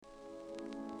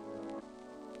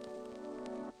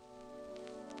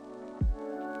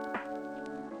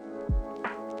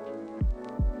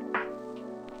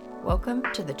Welcome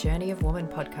to the Journey of Woman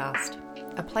podcast,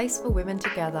 a place for women to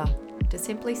gather to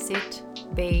simply sit,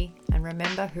 be, and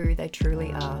remember who they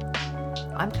truly are.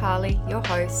 I'm Carly, your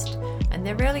host, and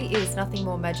there really is nothing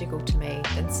more magical to me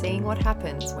than seeing what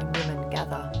happens when women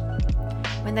gather.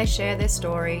 When they share their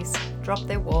stories, drop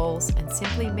their walls, and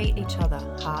simply meet each other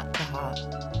heart to heart.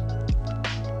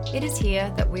 It is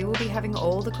here that we will be having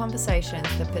all the conversations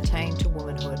that pertain to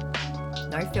womanhood.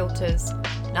 No filters,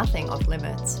 nothing off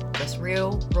limits, just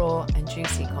real, raw, and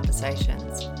juicy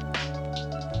conversations.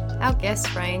 Our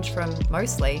guests range from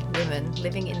mostly women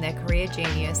living in their career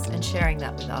genius and sharing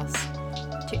that with us,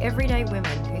 to everyday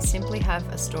women who simply have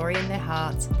a story in their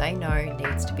hearts they know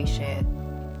needs to be shared.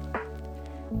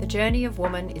 The journey of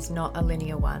woman is not a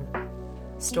linear one.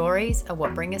 Stories are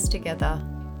what bring us together,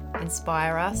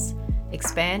 inspire us,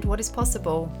 expand what is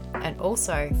possible, and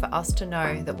also for us to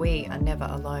know that we are never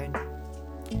alone.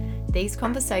 These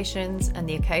conversations and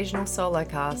the occasional solo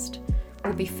cast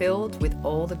will be filled with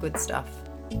all the good stuff.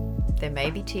 There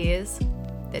may be tears,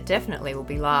 there definitely will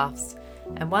be laughs,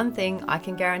 and one thing I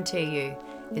can guarantee you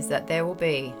is that there will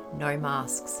be no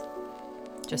masks.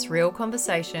 Just real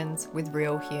conversations with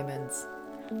real humans.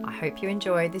 I hope you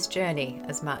enjoy this journey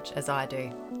as much as I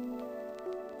do.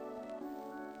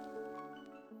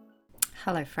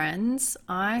 Hello friends,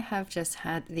 I have just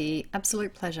had the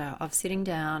absolute pleasure of sitting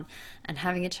down and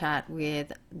having a chat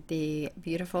with the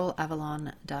beautiful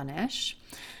Avalon Darnesh,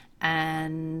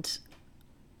 and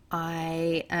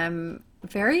I am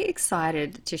very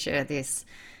excited to share this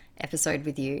episode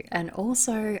with you, and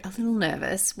also a little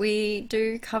nervous. We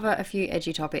do cover a few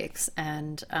edgy topics,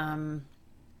 and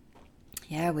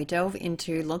we delve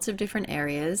into lots of different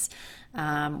areas.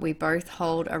 We both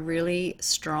hold a really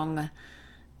strong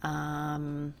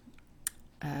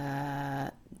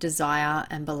desire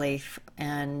and belief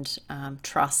and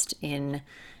trust in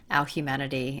our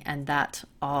humanity, and that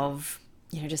of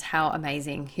just how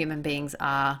amazing human beings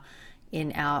are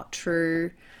in our true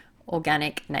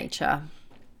organic nature.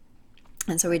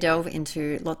 And so we delve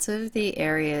into lots of the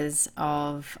areas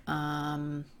of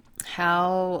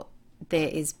how there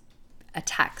is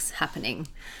attacks happening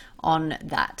on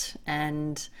that,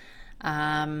 and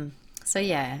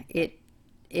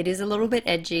it is a little bit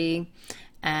edgy,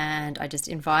 and I just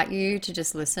invite you to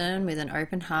just listen with an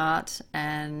open heart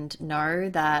and know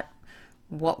that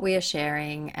what we are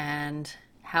sharing and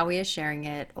how we are sharing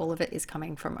it, all of it is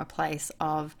coming from a place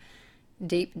of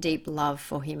deep, deep love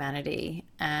for humanity,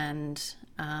 and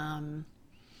I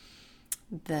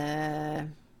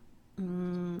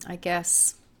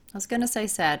guess I was going to say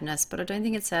sadness, but I don't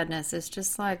think it's sadness. It's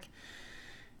just like,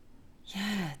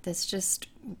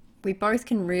 we both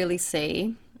can really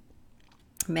see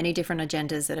many different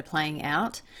agendas that are playing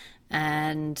out,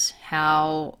 and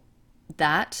how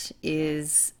that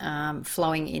is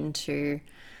flowing into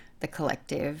the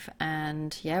collective.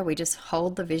 And we just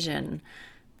hold the vision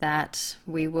that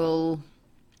we will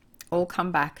all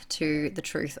come back to the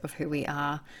truth of who we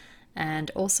are, and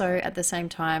also at the same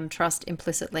time trust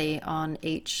implicitly on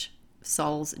each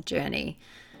soul's journey.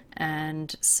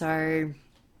 And so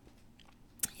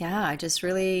I just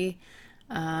really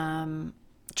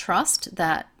trust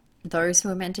that those who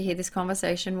are meant to hear this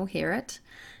conversation will hear it,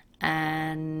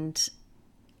 and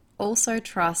also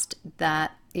trust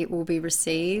that it will be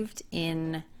received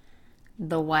in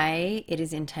the way it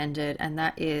is intended, and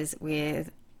that is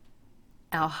with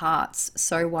our hearts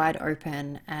so wide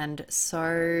open and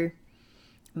so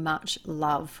much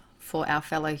love for our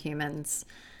fellow humans.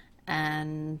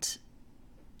 And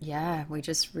we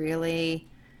just really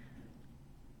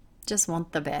just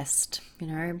want the best,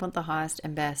 want the highest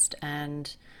and best,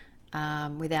 and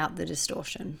without the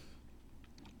distortion.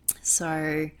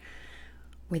 So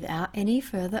without any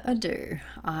further ado,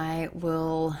 I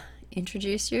will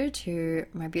introduce you to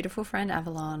my beautiful friend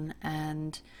Avalon,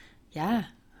 and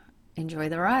enjoy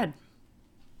the ride.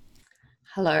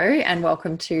 Hello and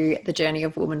welcome to the Journey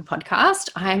of Woman podcast.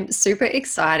 I'm super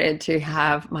excited to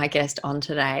have my guest on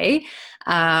today.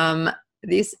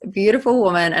 This beautiful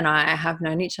woman and I have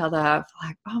known each other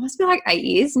for must be 8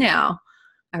 years now.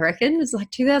 I reckon it was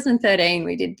 2013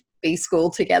 we did B school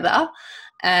together,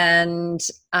 and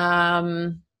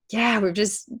we've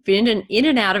just been in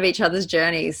and out of each other's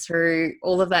journeys through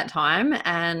all of that time.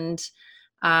 And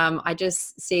I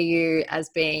just see you as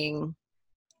being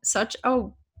such a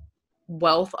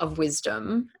wealth of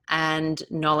wisdom and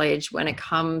knowledge when it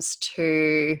comes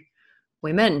to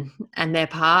women and their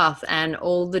path and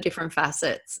all the different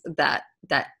facets that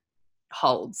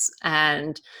holds.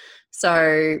 And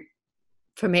so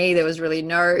for me, there was really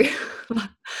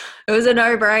it was a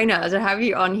no-brainer to have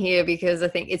you on here, because I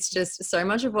think it's just so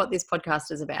much of what this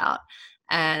podcast is about.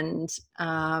 And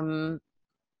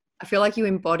I feel like you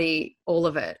embody all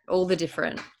of it, all the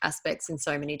different aspects in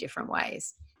so many different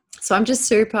ways. So I'm just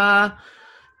super,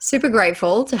 super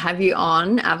grateful to have you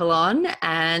on, Avalon.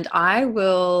 And I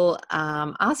will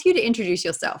ask you to introduce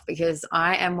yourself, because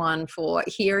I am one for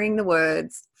hearing the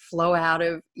words flow out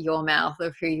of your mouth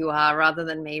of who you are rather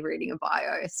than me reading a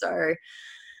bio. So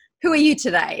who are you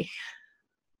today?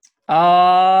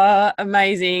 Oh,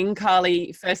 amazing.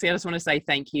 Carly, firstly, I just want to say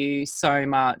thank you so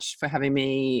much for having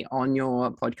me on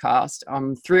your podcast.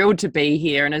 I'm thrilled to be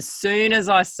here. And as soon as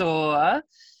I saw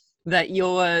that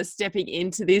you're stepping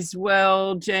into this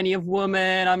world journey of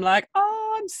woman, I'm like,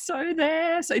 oh, I'm so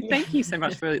there. So Yeah. thank you so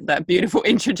much for that beautiful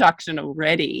introduction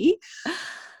already.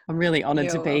 I'm really honored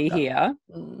to You're be welcome. here.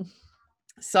 Mm.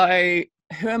 So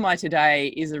who am I today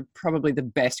is probably the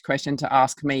best question to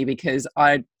ask me, because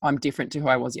I'm different to who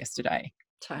I was yesterday,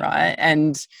 Totally. right?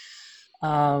 And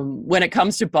when it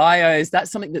comes to bios,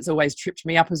 that's something that's always tripped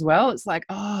me up as well. It's like,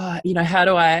 oh, how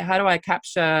do I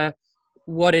capture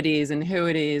what it is and who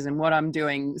it is and what I'm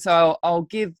doing? So I'll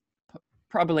give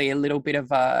probably a little bit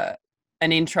of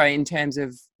an intro in terms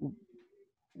of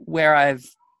where I've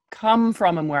come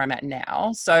from and where I'm at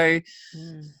now. So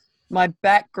my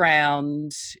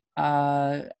background,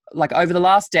 like over the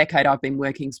last decade, I've been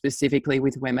working specifically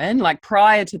with women. Like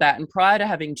prior to that and prior to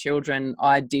having children,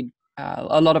 I did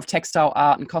a lot of textile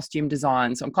art and costume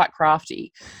design. So I'm quite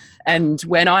crafty. And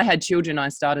when I had children, I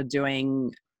started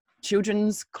doing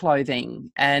children's clothing.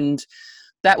 And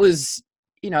that was,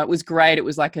 it was great. It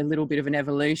was like a little bit of an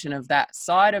evolution of that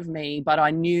side of me, but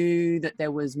I knew that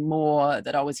there was more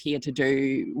that I was here to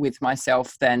do with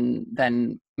myself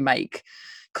than make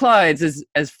clothes,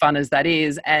 as fun as that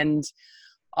is. And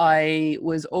I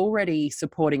was already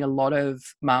supporting a lot of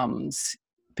mums,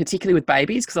 particularly with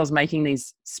babies, because I was making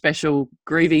these special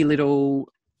groovy little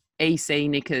EC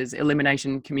knickers,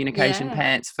 elimination communication Yeah.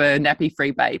 pants for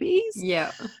nappy-free babies.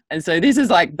 Yeah. And so this is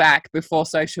like back before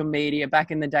social media,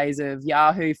 back in the days of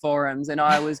Yahoo forums. And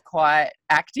I was quite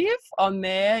active on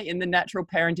there in the natural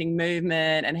parenting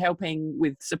movement and helping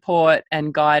with support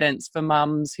and guidance for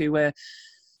mums who were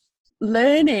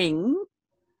learning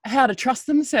how to trust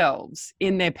themselves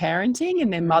in their parenting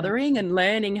and their mothering, and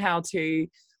learning how to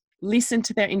listen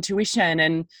to their intuition.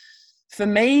 And for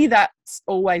me, that's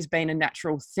always been a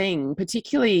natural thing,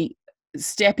 particularly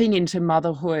stepping into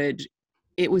motherhood.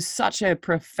 It was such a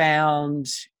profound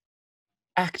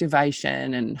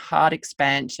activation and heart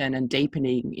expansion and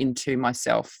deepening into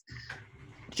myself.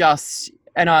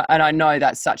 And I know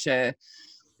that's such an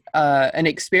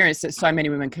experience that so many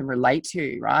women can relate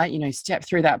to, right? Step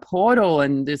through that portal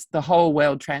and the whole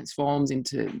world transforms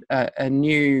into a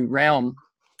new realm.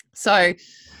 So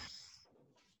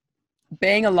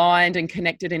being aligned and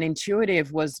connected and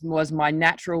intuitive was my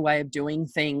natural way of doing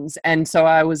things. And so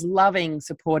I was loving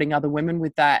supporting other women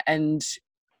with that. And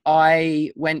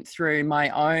I went through my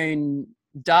own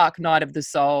dark night of the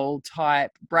soul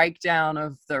type breakdown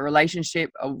of the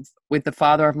relationship with the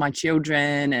father of my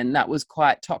children. And that was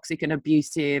quite toxic and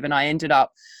abusive. And I ended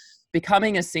up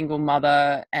becoming a single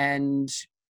mother and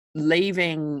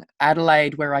leaving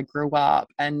Adelaide, where I grew up,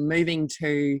 and moving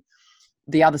to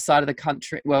the other side of the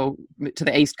country, well, to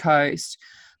the East Coast.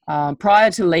 Prior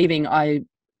to leaving, I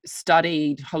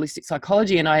studied holistic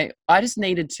psychology, and I just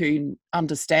needed to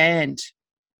understand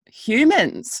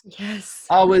humans. Yes.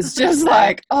 I was just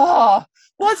like, oh,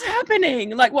 what's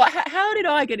happening? Like, how did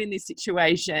I get in this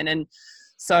situation? And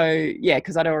so, yeah,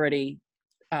 because I'd already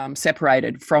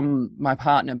separated from my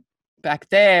partner back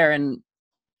there. And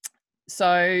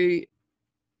so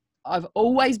I've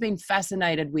always been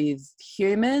fascinated with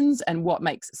humans and what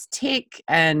makes us tick,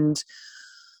 and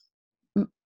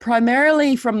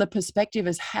primarily from the perspective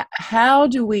is how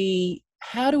do we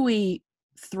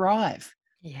thrive?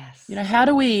 Yes. How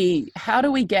do we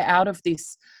get out of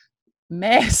this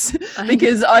mess?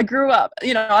 Because I grew up,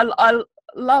 I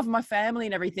love my family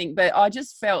and everything, but I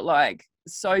just felt like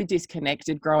so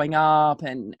disconnected growing up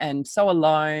and so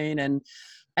alone, and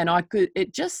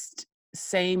it just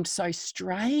seemed so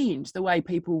strange the way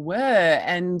people were.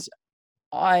 And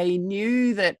I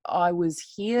knew that I was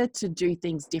here to do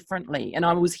things differently, and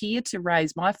I was here to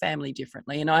raise my family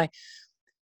differently. And I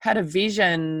had a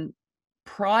vision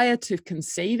prior to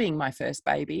conceiving my first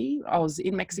baby. I was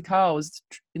in Mexico. I was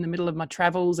in the middle of my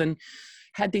travels and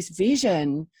had this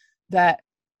vision that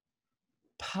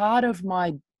part of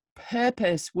my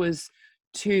purpose was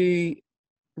to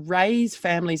raise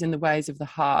families in the ways of the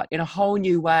heart in a whole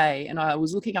new way. And I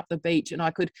was looking up the beach and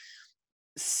I could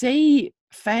see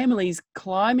families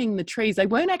climbing the trees. They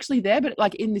weren't actually there, but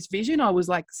like in this vision, I was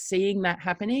like seeing that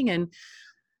happening. And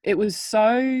it was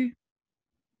so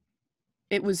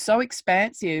it was so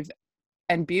expansive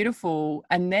and beautiful.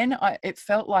 And then it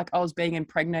felt like I was being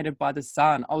impregnated by the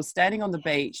sun. I was standing on the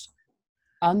beach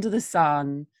under the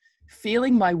sun,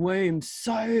 feeling my womb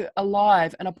so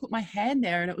alive. And I put my hand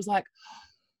there and it was like,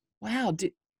 wow,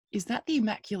 is that the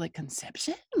Immaculate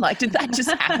Conception? Like, did that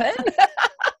just happen?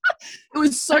 It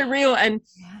was so real. And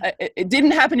it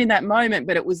didn't happen in that moment,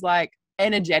 but it was like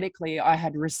energetically I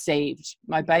had received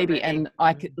my baby. Already. And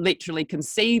I literally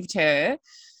conceived her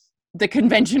the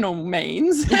conventional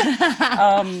means,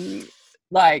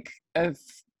 like a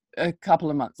couple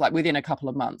of months, like within a couple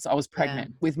of months, I was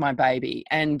pregnant with my baby,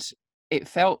 and it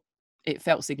felt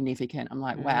significant. I'm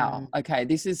like, wow, okay,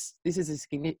 this is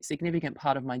a significant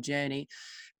part of my journey.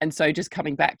 And so just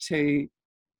coming back to,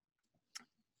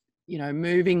 you know,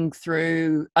 moving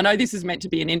through, I know this is meant to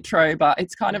be an intro, but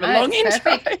it's kind of a long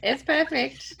intro. It's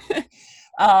perfect.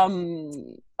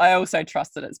 I also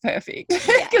trust that it's perfect,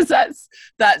 because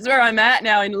that's where I'm at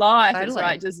now in life. Totally. It's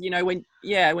right. Just, you know, when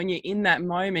you're in that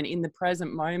moment, in the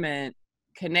present moment,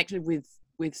 connected with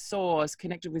source,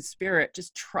 connected with spirit,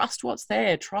 just trust what's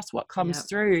there, trust what comes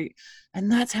through.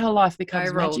 And that's how life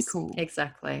becomes magical.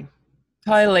 Exactly.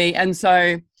 Totally. And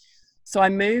so I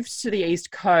moved to the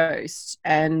East Coast,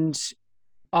 and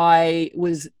I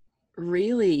was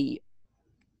really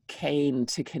keen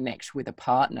to connect with a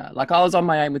partner. Like, I was on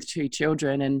my own with 2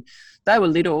 children, and they were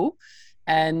little,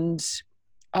 and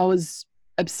I was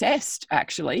obsessed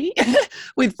actually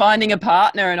with finding a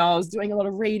partner. And I was doing a lot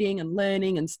of reading and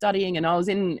learning and studying, and I was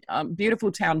in beautiful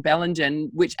town Bellingen,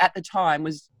 which at the time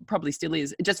was, probably still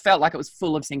is, it just felt like it was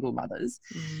full of single mothers.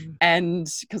 And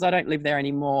because I don't live there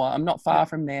anymore, I'm not far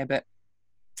from there, but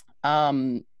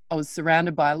I was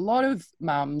surrounded by a lot of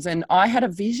mums, and I had a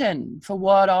vision for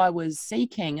what I was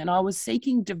seeking, and I was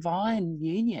seeking divine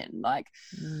union. Like,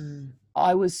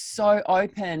 I was so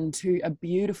open to a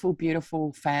beautiful,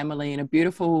 beautiful family and a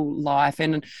beautiful life.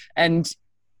 And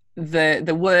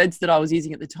the words that I was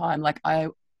using at the time, like,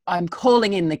 I'm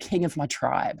calling in the king of my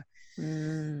tribe.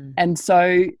 And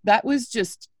so that was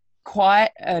just quite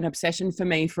an obsession for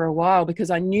me for a while, because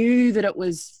I knew that it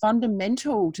was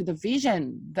fundamental to the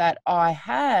vision that I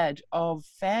had of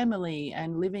family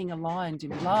and living aligned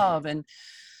in love. And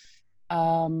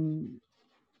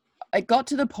it got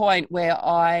to the point where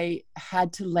I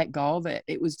had to let go of it.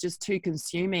 It was just too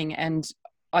consuming. And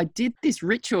I did this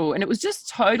ritual, and it was just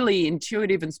totally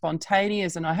intuitive and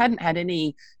spontaneous, and I hadn't had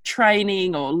any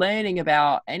training or learning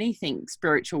about anything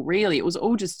spiritual, really. It was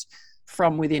all just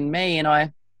from within me. And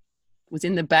I was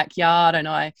in the backyard, and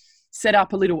I set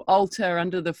up a little altar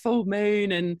under the full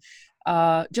moon, and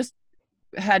just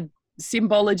had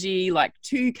symbology, like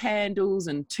 2 candles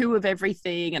and 2 of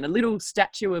everything, and a little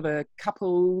statue of a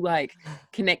couple, like,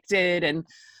 connected.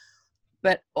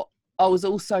 But I was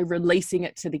also releasing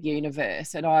it to the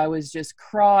universe, and I was just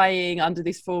crying under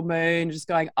this full moon, just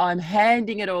going, I'm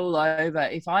handing it all over.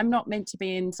 If I'm not meant to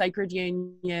be in sacred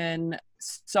union,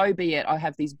 so be it. I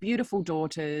have these beautiful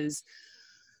daughters,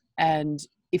 and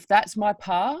if that's my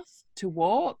path to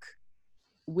walk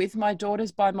with my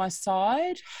daughters by my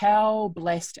side, how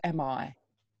blessed am I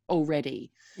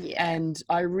already? And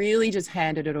I really just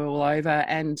handed it all over,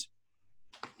 and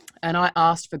I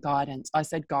asked for guidance. I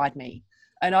said, guide me.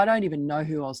 And I don't even know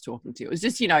who I was talking to. It was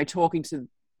just, you know, talking to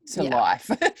life.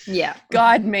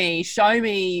 Guide me, show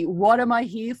me, what am I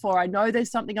here for? I know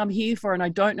there's something I'm here for, and I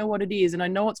don't know what it is. And I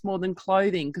know it's more than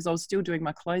clothing, because I was still doing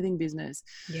my clothing business.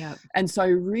 And so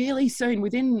really soon,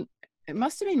 it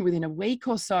must have been within a week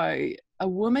or so, a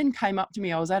woman came up to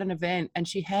me. I was at an event, and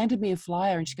she handed me a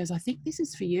flyer, and she goes, I think this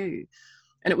is for you.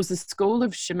 And it was the School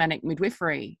of Shamanic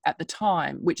Midwifery at the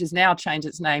time, which has now changed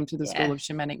its name to the School of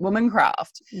Shamanic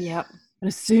Womancraft. And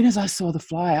as soon as I saw the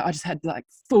flyer, I just had like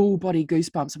full body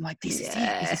goosebumps. I'm like, this is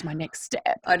it. This is my next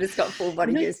step. I just got full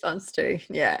body goosebumps too.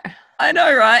 I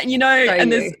know, right? And, you know,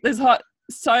 and there's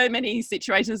so many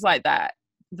situations like that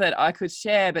I could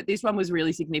share, but this one was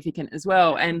really significant as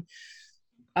well. And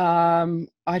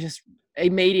I just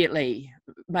immediately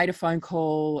made a phone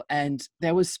call, and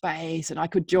there was space, and I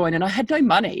could join, and I had no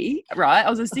money, right? I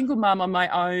was a single mum on my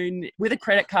own with a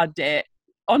credit card debt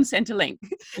on Centrelink.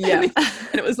 And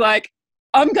it was like,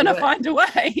 I'm going to find a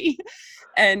way.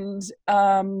 And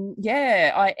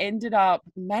I ended up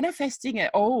manifesting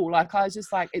it all. Like, I was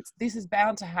just like, this is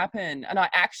bound to happen. And I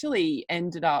actually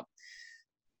ended up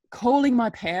calling my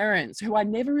parents, who I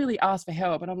never really asked for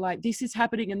help. And I'm like, this is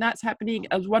happening and that's happening.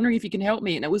 I was wondering if you can help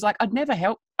me. And it was like, I'd never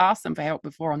asked them for help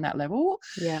before on that level.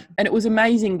 And it was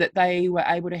amazing that they were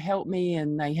able to help me,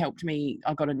 and they helped me.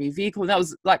 I got a new vehicle. And that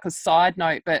was like a side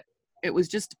note, but it was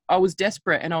just, I was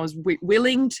desperate, and I was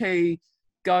willing to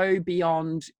go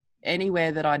beyond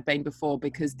anywhere that I'd been before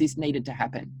because this needed to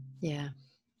happen. Yeah.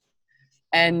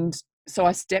 And so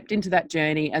I stepped into that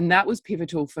journey, and that was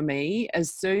pivotal for me.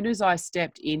 As soon as I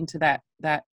stepped into that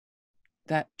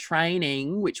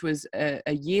training, which was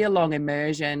a year-long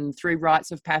immersion through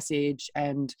rites of passage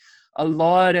and a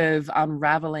lot of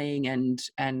unraveling and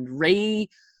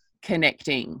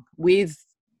reconnecting with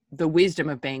the wisdom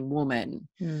of being woman.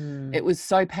 It was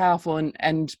so powerful.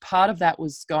 And part of that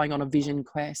was going on a vision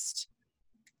quest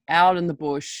out in the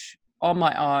bush on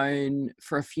my own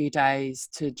for a few days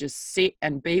to just sit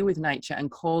and be with nature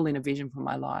and call in a vision for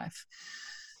my life.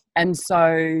 And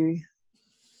so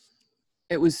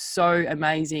it was so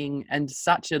amazing and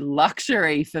such a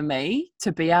luxury for me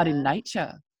to be out in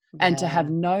nature and to have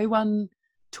no one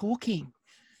talking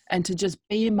and to just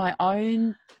be in my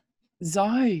own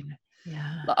zone.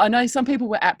 Yeah. I know some people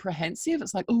were apprehensive.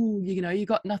 It's like, oh, you know, you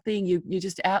got nothing. You're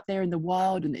just out there in the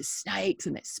wild and there's snakes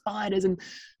and there's spiders. And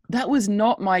that was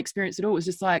not my experience at all. It was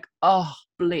just like, oh,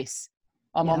 bliss.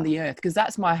 I'm on the earth, because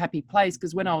that's my happy place.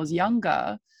 Because when I was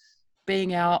younger,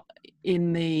 being out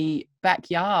in the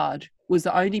backyard was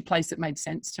the only place that made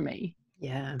sense to me.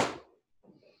 Yeah.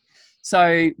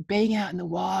 So being out in the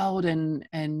wild and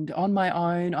on my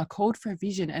own, I called for a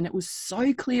vision, and it was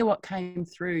so clear what came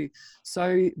through.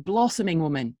 So blossoming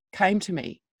woman came to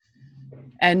me,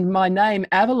 and my name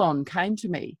Avalon came to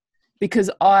me because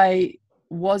I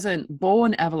wasn't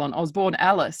born Avalon. I was born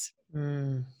Alice.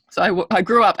 So I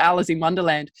grew up Alice in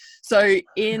Wonderland. So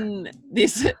in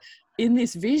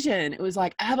this vision, it was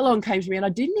like Avalon came to me, and I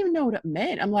didn't even know what it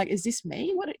meant. I'm like, is this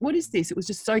me? What is this? It was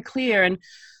just so clear. And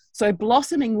so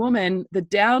blossoming woman, the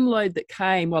download that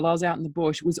came while I was out in the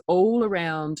bush was all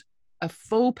around a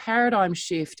full paradigm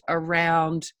shift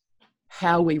around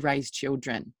how we raise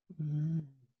children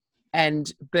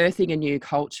and birthing a new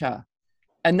culture.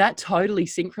 And that totally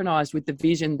synchronized with the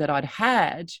vision that I'd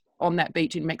had on that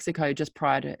beach in Mexico just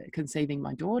prior to conceiving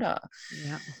my daughter.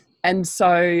 Yeah. And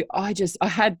so I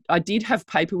did have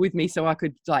paper with me so I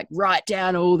could like write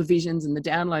down all the visions and the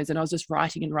downloads, and I was just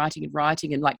writing and like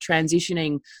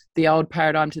transitioning the old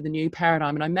paradigm to the new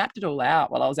paradigm. And I mapped it all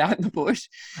out while I was out in the bush.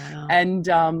 Wow. And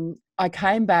I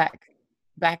came back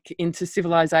into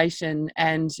civilization,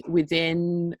 and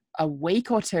within a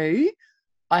week or two,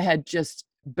 I had just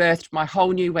birthed my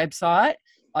whole new website.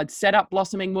 I'd set up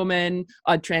Blossoming Woman.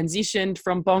 I'd transitioned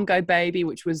from Bongo Baby,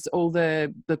 which was all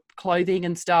the clothing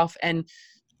and stuff, and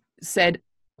said,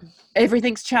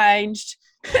 everything's changed.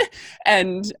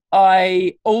 And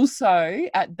I also,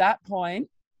 at that point,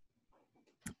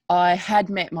 I had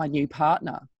met my new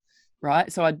partner, right?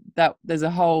 So there's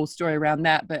a whole story around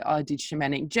that, but I did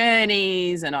shamanic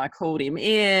journeys and I called him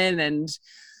in. And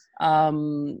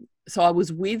so I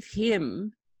was with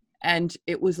him. And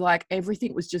it was like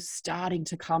everything was just starting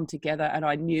to come together. And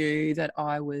I knew that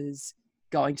I was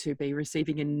going to be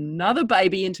receiving another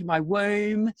baby into my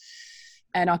womb.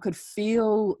 And I could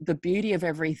feel the beauty of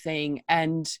everything.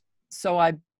 And so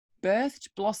I birthed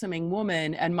Blossoming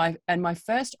Woman. And my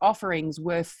first offerings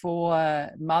were for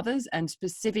mothers, and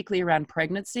specifically around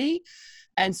pregnancy,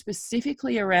 and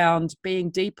specifically around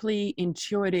being deeply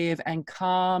intuitive and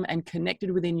calm and connected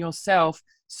within yourself,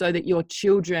 so that your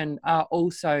children are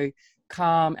also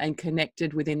calm and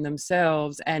connected within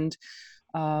themselves. And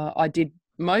I did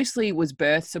mostly was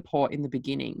birth support in the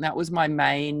beginning. That was my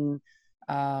main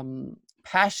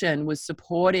passion, was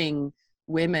supporting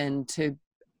women to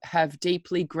have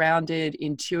deeply grounded,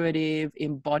 intuitive,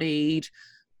 embodied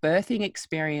birthing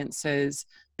experiences,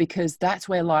 because that's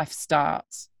where life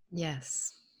starts.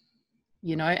 Yes.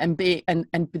 You know, and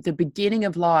the beginning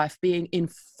of life, being in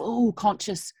full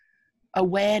conscious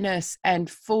awareness and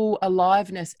full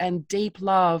aliveness and deep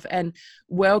love, and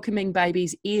welcoming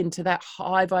babies into that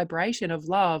high vibration of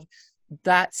love.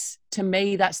 That's, to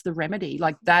me, that's the remedy.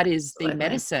 Like, that is the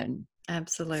medicine.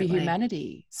 Absolutely. For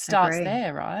humanity. Starts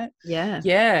there, right?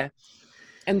 Yeah.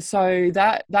 And so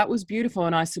that was beautiful,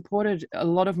 and I supported a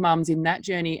lot of mums in that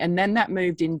journey. And then that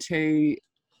moved into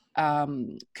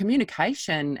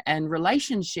communication and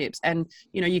relationships. And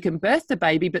you know, you can birth the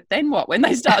baby, but then what when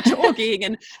they start talking?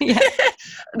 And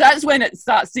that's when it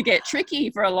starts to get tricky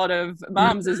for a lot of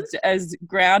mums, as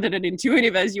grounded and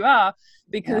intuitive as you are,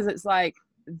 because it's like,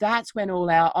 that's when all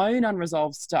our own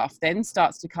unresolved stuff then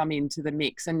starts to come into the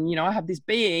mix. And you know, I have this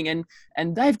being,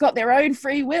 and they've got their own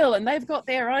free will, and they've got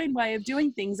their own way of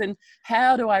doing things. And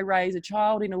how do I raise a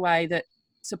child in a way that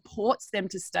supports them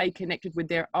to stay connected with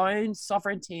their own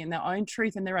sovereignty and their own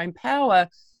truth and their own power,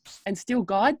 and still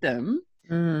guide them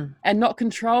and not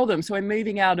control them? So we're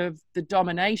moving out of the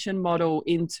domination model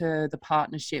into the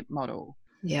partnership model.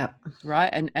 Yeah. right?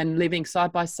 And living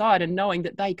side by side and knowing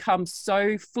that they come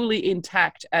so fully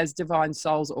intact as divine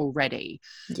souls already,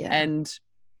 Yeah. and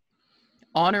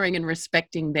honoring and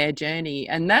respecting their journey.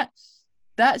 And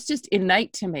that's just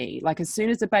innate to me. Like as soon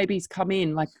as the babies come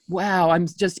in, like, wow, I'm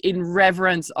just in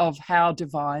reverence of how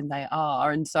divine they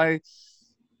are. And so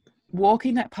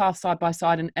walking that path side by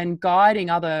side, and guiding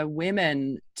other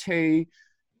women to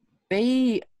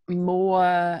be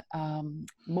more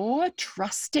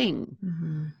trusting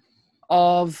Mm-hmm.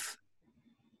 of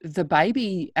the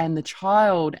baby and the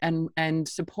child, and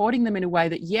supporting them in a way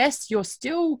that, yes, you're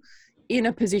still in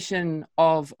a position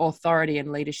of authority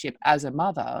and leadership as a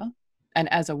mother and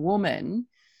as a woman,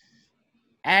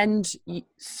 and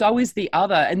so is the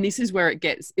other. And this is where it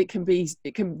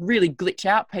can really glitch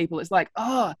out people. It's like,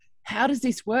 oh, how does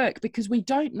this work? Because we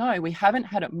don't know, we haven't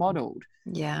had it modeled.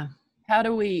 Yeah. How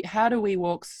do we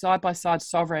walk side by side,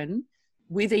 sovereign,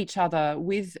 with each other,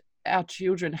 with our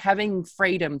children, having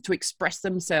freedom to express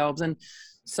themselves? And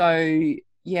so,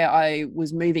 yeah, I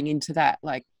was moving into that,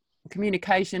 like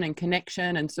communication and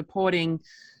connection, and supporting,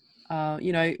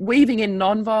 weaving in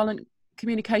nonviolent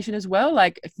communication as well,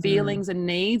 like feelings and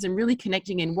needs, and really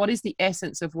connecting in what is the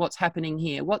essence of what's happening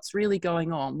here, what's really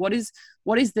going on, what is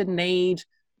the need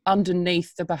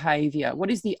underneath the behavior, what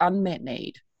is the unmet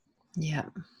need. Yeah.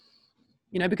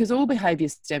 Because all behavior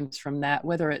stems from that,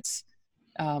 whether it's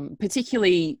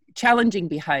particularly challenging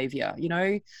behavior,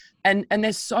 and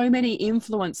there's so many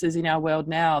influences in our world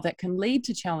now that can lead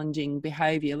to challenging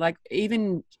behavior, like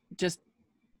even just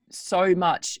so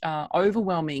much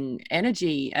overwhelming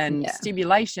energy and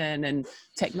stimulation and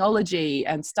technology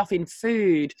and stuff in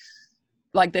food.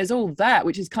 Like there's all that,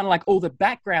 which is kind of like all the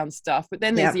background stuff, but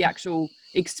then there's the actual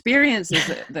experiences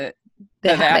that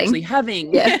they're actually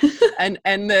having. Yeah.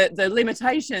 and the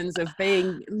limitations of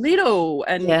being little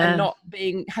and not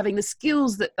having the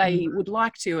skills that they would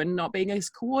like to, and not being as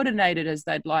coordinated as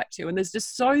they'd like to. And there's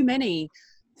just so many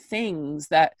things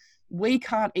that we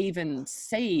can't even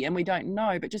see and we don't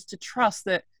know, but just to trust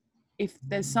that if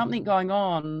there's something going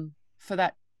on for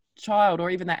that child or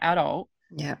even that adult,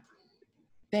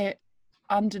 they're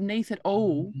underneath it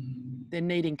all, they're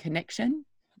needing connection,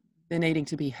 they're needing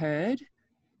to be heard,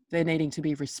 they're needing to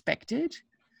be respected.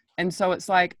 And so it's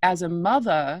like, as a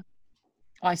mother,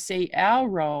 I see our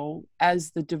role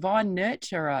as the divine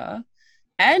nurturer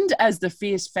and as the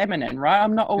fierce feminine, right?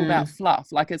 I'm not all about fluff.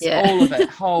 Like it's all of it,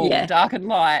 whole, dark and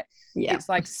light. It's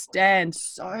like, stand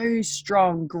so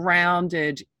strong,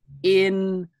 grounded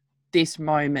in this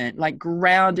moment, like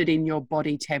grounded in your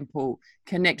body temple,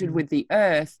 connected with the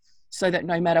earth, so that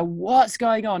no matter what's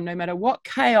going on, no matter what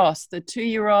chaos, the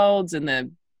 2-year-olds and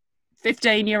the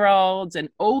 15-year-olds and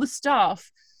all the stuff,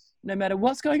 no matter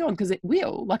what's going on, because it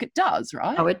will, like it does,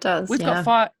 right? Oh, it does. We've got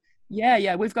 5.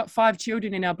 Yeah, we've got 5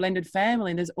 children in our blended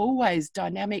family, and there's always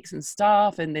dynamics and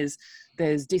stuff, and there's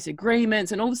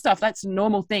disagreements and all the stuff. That's a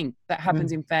normal thing that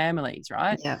happens in families,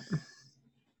 right? Yeah.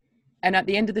 And at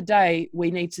the end of the day,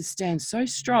 we need to stand so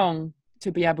strong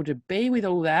to be able to be with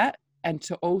all that, and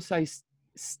to also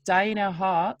stay in our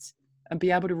hearts and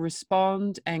be able to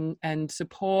respond and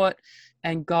support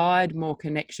and guide more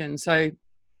connection. So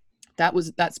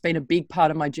that's been a big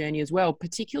part of my journey as well,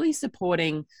 particularly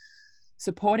supporting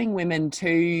women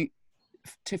to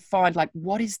find, like,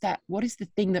 what is the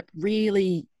thing that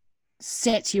really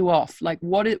sets you off? Like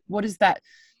what is that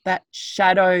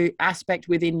shadow aspect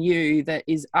within you that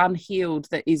is unhealed,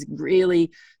 that is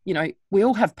really, we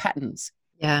all have patterns.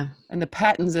 Yeah. And the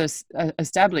patterns are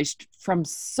established from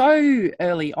so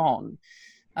early on.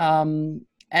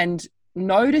 And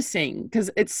noticing,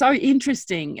 because it's so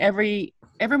interesting,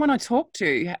 everyone I talk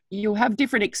to, you'll have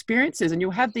different experiences and you'll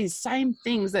have these same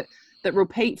things that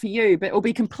repeat for you, but it'll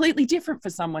be completely different for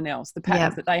someone else, the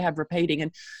patterns that they have repeating.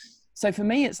 And so for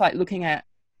me, it's like looking at,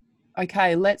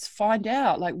 okay, let's find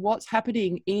out, like, what's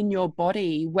happening in your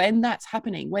body when that's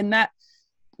happening, when that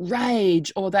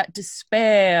rage or that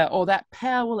despair or that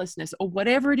powerlessness or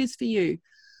whatever it is for you,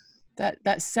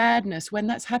 that sadness, when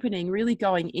that's happening, really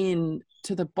going in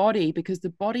to the body, because the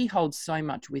body holds so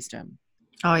much wisdom.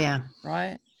 Oh yeah.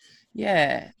 Right.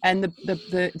 Yeah. And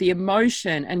the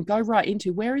emotion, and go right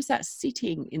into, where is that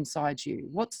sitting inside you?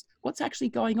 What's actually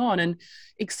going on, and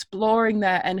exploring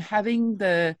that, and having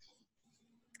the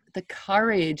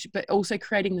courage, but also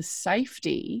creating the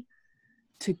safety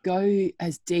to go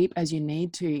as deep as you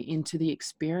need to into the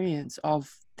experience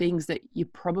of things that you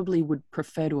probably would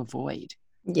prefer to avoid.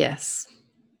 Yes.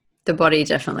 The body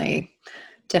definitely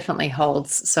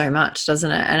holds so much,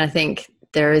 doesn't it? And I think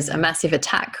there is a massive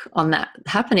attack on that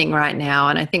happening right now.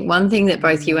 And I think one thing that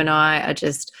both you and I are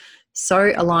just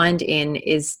so aligned in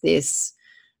is this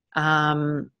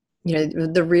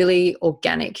the really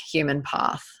organic human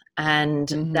path, and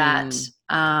that,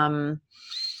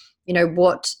 Mm-hmm.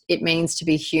 what it means to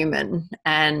be human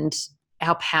and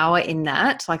our power in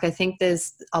that. Like, I think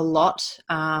there's a lot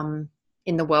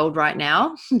in the world right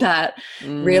now that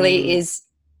really Mm,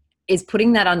 is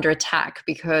putting that under attack,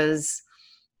 because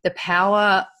the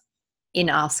power in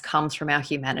us comes from our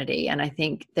humanity. And I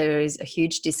think there is a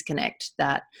huge disconnect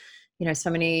that, so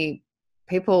many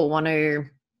people want to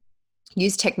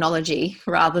use technology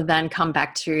rather than come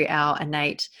back to our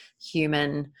innate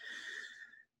human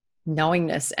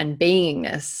knowingness and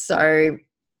beingness. So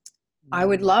I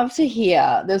would love to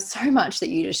hear. There's so much that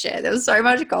you just shared. There was so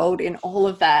much gold in all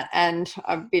of that. And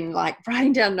I've been like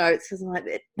writing down notes because I'm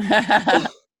like,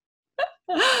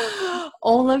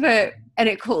 all of it. And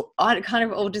it kind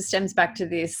of all just stems back to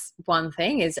this one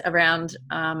thing, is around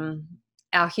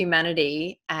our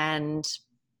humanity and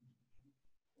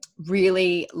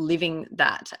really living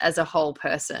that as a whole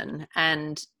person.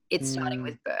 And it's starting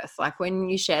with mm, birth. Like, when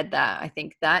you shared that, I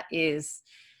think that is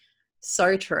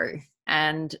so true.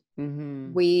 And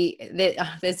mm-hmm.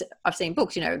 there's I've seen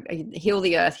books, heal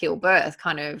the earth, heal birth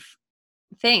kind of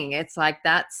thing. It's like,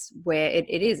 that's where it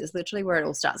is. It's literally where it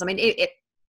all starts. I mean,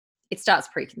 it starts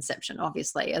preconception,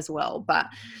 obviously, as well, but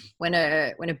when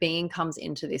a being comes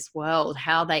into this world,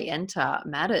 how they enter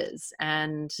matters.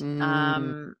 And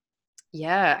Mm,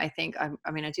 yeah, I think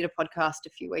I mean, I did a podcast a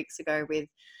few weeks ago with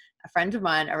a friend of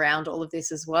mine around all of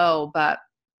this as well, but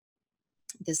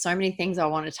there's so many things I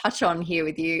want to touch on here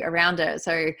with you around it.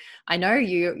 So I know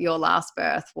your last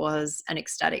birth was an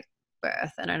ecstatic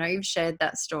birth, and I know you've shared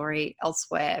that story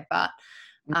elsewhere, but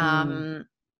mm. um,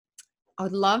 I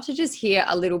would love to just hear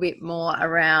a little bit more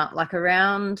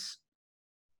around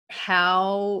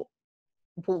how,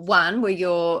 one, were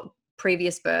your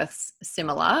previous births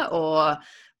similar, or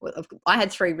I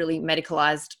had three really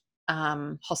medicalized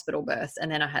hospital births, and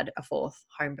then I had a fourth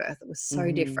home birth. It was so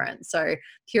Mhm. different. So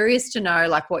curious to know,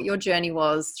 like, what your journey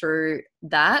was through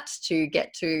that to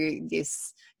get to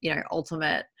this,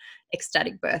 ultimate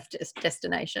ecstatic birth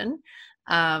destination.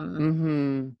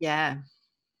 Mhm. Yeah.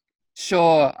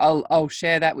 Sure, I'll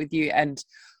share that with you, and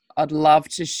I'd love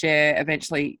to share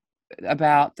eventually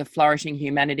about the flourishing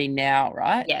humanity now,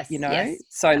 right? Yes. Yes.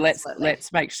 So Absolutely.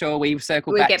 let's make sure we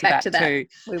circle We back get to back that to that. too.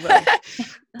 We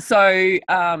will. So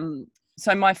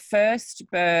so my first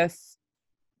birth,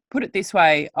 put it this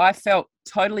way, I felt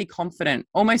totally confident,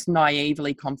 almost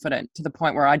naively confident, to the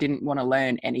point where I didn't want to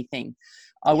learn anything.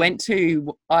 I Yeah. went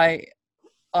to I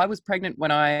was pregnant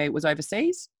when I was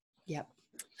overseas. Yep.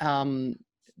 Um,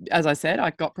 as I said,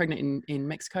 I got pregnant in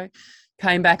Mexico,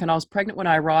 came back, and I was pregnant when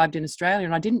I arrived in Australia,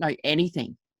 and I didn't know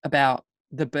anything about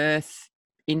the birth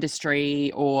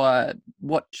industry or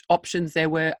what options there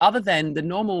were, other than the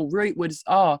normal route was,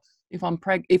 oh, if I'm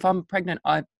pregnant,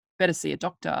 I better see a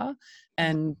doctor Yeah.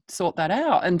 and sort that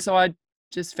out. And so I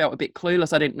just felt a bit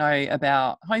clueless. I didn't know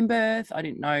about home birth. I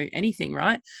didn't know anything,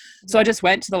 right? So I Yeah. just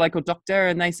went to the local doctor,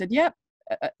 and they said, yep,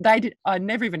 they did. I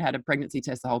never even had a pregnancy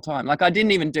test the whole time. Like, I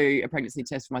didn't even do a pregnancy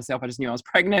test for myself. I just knew I was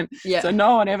pregnant. So Yeah.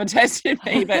 no one ever tested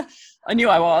me, but I knew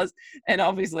I was. And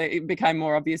obviously it became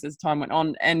more obvious as time went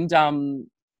on. And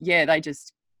yeah, they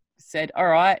just said, all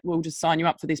right, we'll just sign you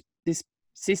up for this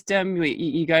system.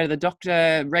 You go to the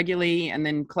doctor regularly, and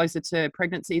then closer to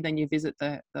pregnancy, then you visit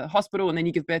the hospital, and then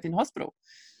you give birth in hospital.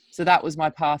 So that was my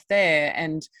path there.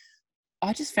 And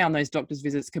I just found those doctor's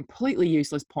visits completely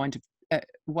useless point of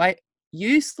wait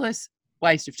useless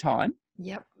waste of time.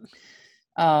 Yep.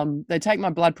 They take my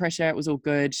blood pressure. It was all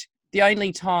good. The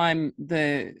only time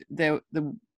the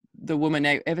woman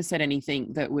ever said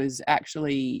anything that was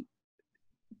actually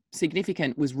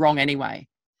significant was wrong anyway.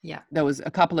 Yeah. There was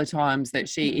a couple of times that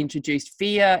she introduced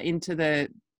fear into the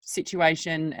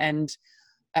situation, and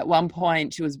at one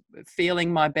point she was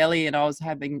feeling my belly, and I was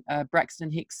having a Braxton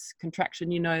Hicks contraction,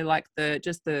 like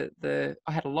the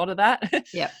I had a lot of that.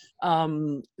 Yep.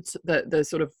 It's the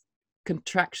sort of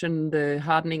contraction, the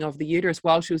hardening of the uterus.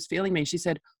 While she was feeling me, she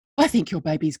said, I think your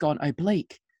baby's gone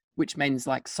oblique, which means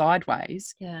like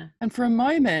sideways. Yeah. And for a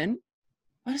moment,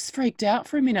 I just freaked out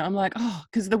for a minute. I'm like, oh,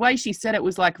 because the way she said it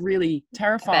was like really A bad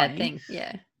terrifying, thing.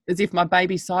 Yeah. as if my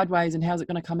baby's sideways and how's it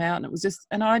going to come out. And it was just,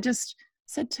 and I just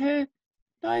said to her,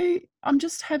 no, I'm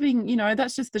just having,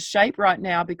 that's just the shape right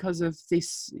now because of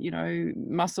this,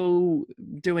 muscle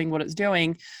doing what it's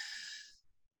doing.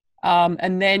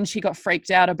 And then she got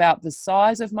freaked out about the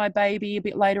size of my baby a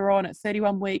bit later on at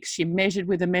 31 weeks. She measured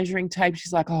with a measuring tape.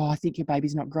 She's like, oh, I think your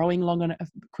baby's not growing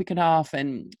quick enough.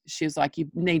 And she was like, you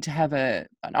need to have an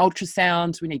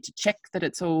ultrasound. We need to check that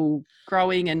it's all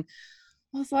growing. And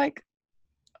I was like,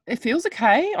 it feels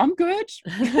okay. I'm good.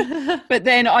 But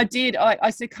then I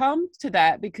succumbed to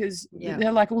that because Yeah.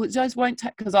 they're like, well, it just won't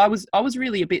take, because I was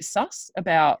really a bit sus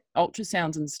about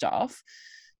ultrasounds and stuff,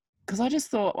 because I just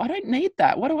thought, I don't need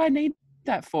that. What do I need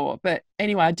that for? But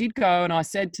anyway, I did go, and I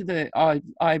said to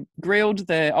I grilled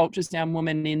the ultrasound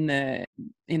woman in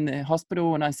the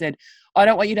hospital, and I said, I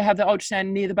don't want you to have the ultrasound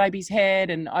near the baby's head,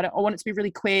 and I want it to be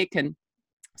really quick. And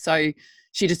so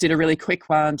she just did a really quick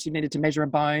one. She needed to measure a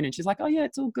bone, and she's like, oh yeah,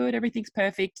 it's all good, everything's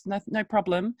perfect, no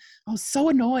problem. I was so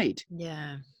annoyed,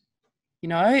 Yeah.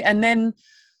 and then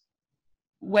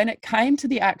when it came to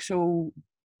the actual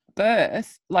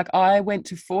birth, like I went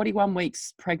to 41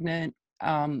 weeks pregnant.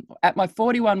 At my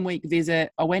 41-week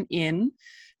visit, I went in,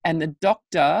 and the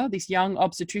doctor, this young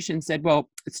obstetrician, said, well,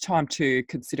 it's time to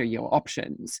consider your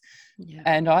options. Yeah.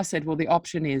 And I said, well, the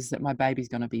option is that my baby's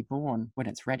going to be born when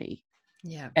it's ready.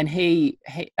 Yeah. And he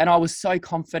and I was so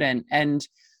confident, and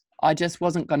I just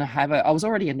wasn't going to have it. I was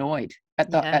already annoyed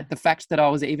Yeah. at the fact that I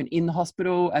was even in the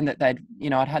hospital, and that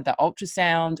I'd had that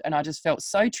ultrasound, and I just felt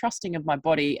so trusting of my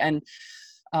body. And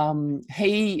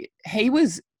he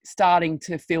was starting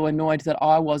to feel annoyed that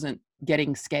I wasn't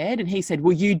getting scared, and he said,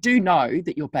 well, you do know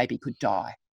that your baby could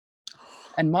die.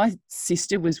 And my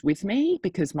sister was with me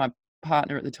because my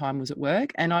partner at the time was at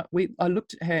work, and I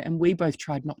looked at her, and we both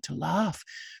tried not to laugh,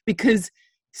 because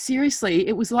seriously,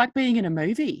 it was like being in a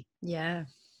movie, Yeah.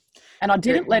 and I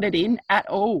didn't let it in at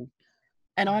all.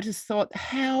 And I just thought,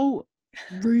 how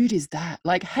rude is that?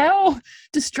 Like, how Good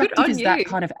destructive on is that you.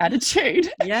 kind of attitude?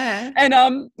 Yeah.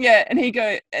 And yeah, and he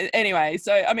go anyway.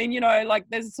 So I mean, like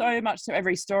there's so much to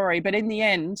every story, but in the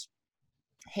end,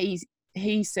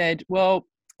 he said, well,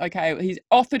 okay, he's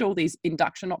offered all these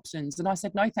induction options, and I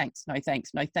said, no thanks, no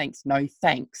thanks, no thanks, no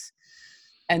thanks.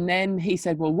 And then he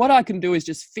said, well, what I can do is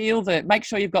just make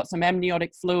sure you've got some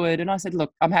amniotic fluid. And I said,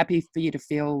 look, I'm happy for you to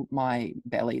feel my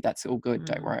belly. That's all good.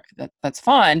 Don't worry. That's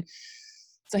fine.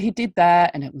 So he did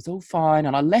that, and it was all fine.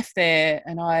 And I left there,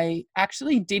 and I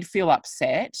actually did feel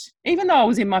upset, even though I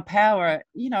was in my power.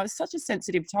 It's such a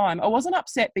sensitive time. I wasn't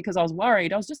upset because I was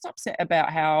worried. I was just upset about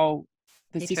how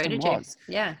the He system treated you. was.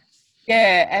 Yeah.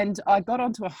 Yeah. And I got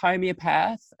onto a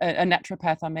homeopath, a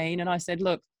naturopath, and I said,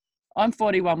 look, I'm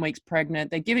 41 weeks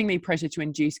pregnant. They're giving me pressure to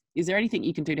induce. Is there anything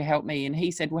you can do to help me? And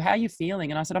he said, well, how are you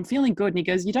feeling? And I said, I'm feeling good. And he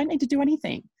goes, you don't need to do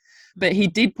anything. But he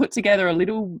did put together a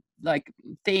little like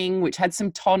thing which had some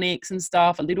tonics and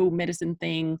stuff, a little medicine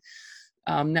thing,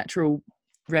 natural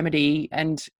remedy.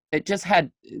 And it just had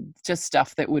just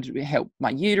stuff that would help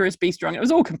my uterus be strong. It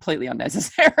was all completely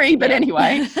unnecessary. But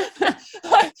anyway,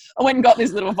 I went and got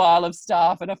this little vial of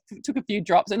stuff, and I took a few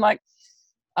drops, and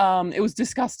it was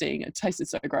disgusting. It tasted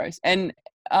so gross. And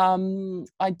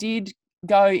I did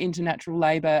go into natural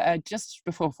labor just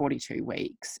before 42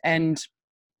 weeks. And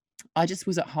I just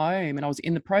was at home, and I was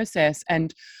in the process.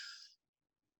 And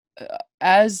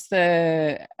as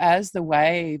the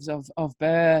waves of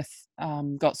birth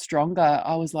got stronger,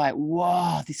 I was like,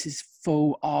 wow, this is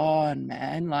full on,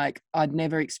 man. Like, I'd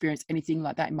never experienced anything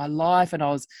like that in my life. And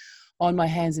I was on my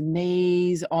hands and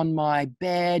knees on my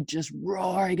bed, just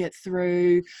roaring it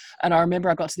through. And I remember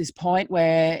I got to this point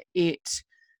where it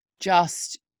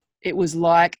was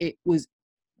like, it was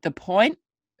the point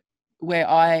where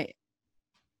I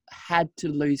had to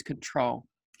lose control.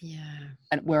 Yeah.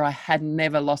 And where I had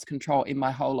never lost control in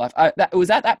my whole life. It was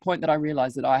at that point that I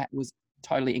realized that I was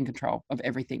totally in control of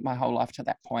everything my whole life to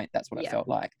that point. That's what it felt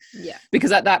like. Yeah.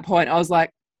 Because at that point I was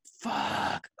like,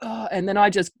 fuck. Oh. And then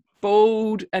I just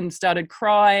bawled and started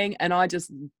crying, and I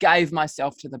just gave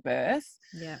myself to the birth.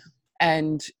 Yeah.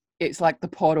 And it's like the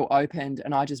portal opened,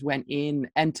 and I just went in,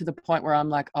 and to the point where I'm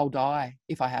like, I'll die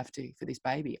if I have to for this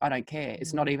baby. I don't care.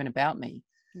 It's not even about me.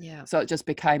 Yeah. So it just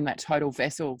became that total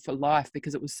vessel for life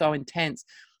because it was so intense.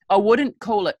 I wouldn't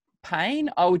call it pain.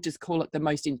 I would just call it the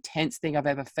most intense thing I've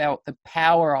ever felt, the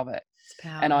power of it. It's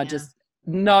power, And I just,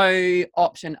 no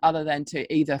option other than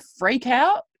to either freak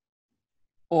out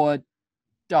or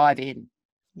dive in.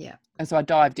 Yeah. And so I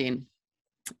dived in.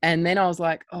 And then I was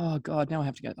like, oh God, now I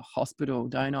have to go to the hospital,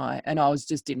 don't I? And I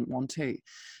just didn't want to.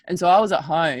 And so I was at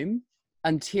home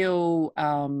until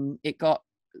it got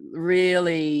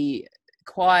really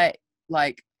quite,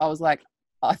 like, I was like,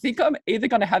 I think I'm either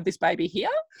going to have this baby here,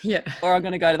 or I'm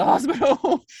going to go to the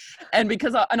hospital. And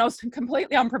because I was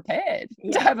completely unprepared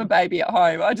to have a baby at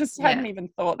home. I just hadn't even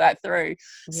thought that through.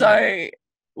 So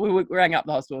we rang up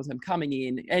the hospital, and I'm coming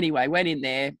in. Anyway, went in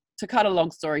there. To cut a long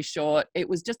story short, it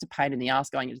was just a pain in the ass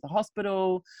going into the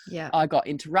hospital. Yeah. I got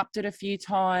interrupted a few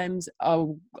times.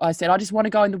 I said, I just want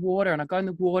to go in the water. And I go in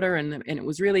the water, and it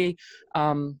was really,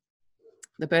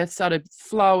 the birth started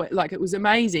flowing. Like, it was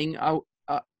amazing.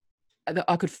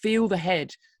 I could feel the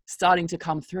head starting to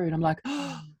come through. And I'm like,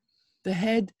 oh, the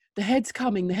head's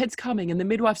coming. And the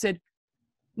midwife said,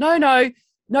 no,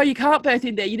 you can't birth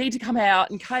in there. You need to come out,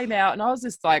 and came out. And I was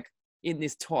just like in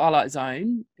this twilight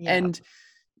zone. Yeah. And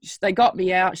they got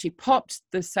me out. She popped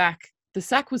the sack. The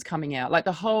sack was coming out. Like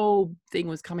the whole thing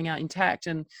was coming out intact.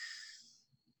 And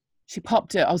she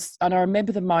popped it. And I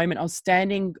remember the moment I was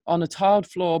standing on a tiled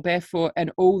floor barefoot,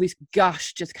 and all this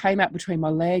gush just came out between my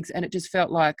legs, and it just felt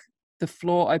like the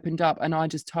floor opened up, and I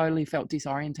just totally felt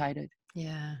disorientated.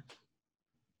 Yeah.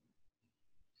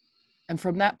 And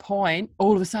from that point,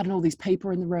 all of a sudden, all these people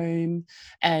are in the room,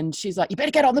 and she's like, you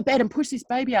better get on the bed and push this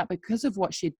baby out. Because of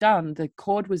what she'd done, the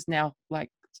cord was now like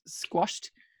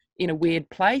squashed in a weird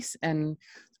place, and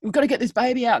we've got to get this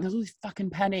baby out. And there's all this fucking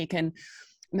panic, and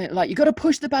they're like, you got to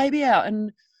push the baby out.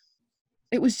 And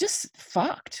it was just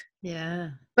fucked. Yeah.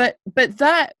 But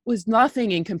that was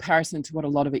nothing in comparison to what a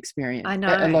lot of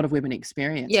women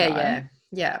experience. Yeah, right?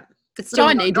 yeah. It's still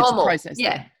I needed normal. to process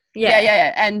yeah. that.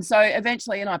 Yeah. And so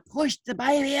eventually, and I pushed the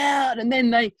baby out, and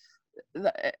then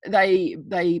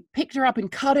they picked her up and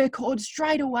cut her cord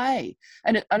straight away.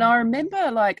 And I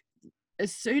remember, like,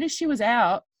 as soon as she was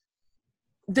out,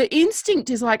 the instinct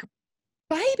is like,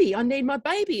 baby, I need my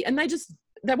baby. And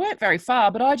they weren't very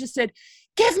far, but I just said,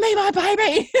 give me my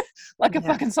baby, like a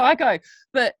fucking psycho.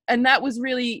 And that was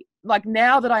really, like,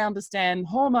 now that I understand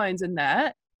hormones and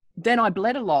that, then I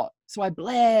bled a lot. So I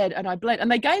bled,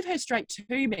 and they gave her straight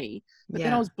to me, but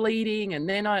then I was bleeding, and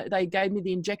then they gave me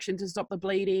the injection to stop the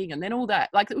bleeding, and then all that.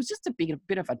 Like, it was just a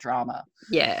bit of a drama.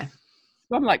 Yeah.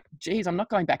 So I'm like, geez, I'm not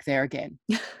going back there again.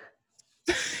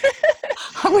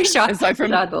 I wish I'd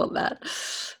thought that.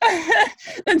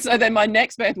 And so then my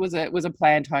next birth was a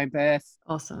planned home birth.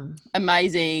 Awesome.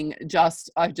 Amazing.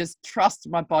 I just trust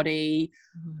my body.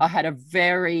 I had a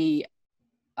very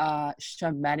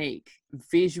shamanic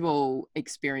visual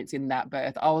experience in that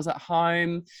birth. I was at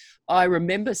home. I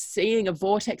remember seeing a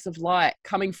vortex of light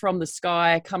coming from the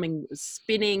sky,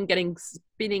 spinning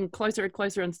closer and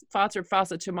closer and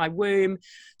faster to my womb,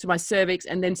 to my cervix,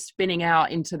 and then spinning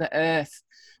out into the earth.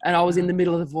 And I was in the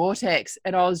middle of the vortex,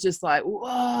 and I was just like,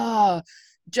 whoa,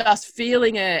 just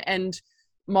feeling it. And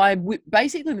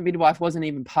basically the midwife wasn't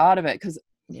even part of it, because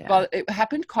it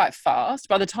happened quite fast.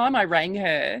 By the time I rang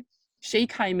her, she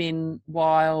came in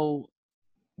while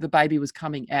the baby was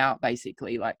coming out,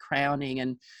 basically, like crowning.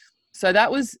 And so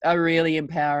that was a really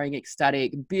empowering,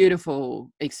 ecstatic,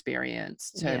 beautiful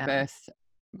experience to birth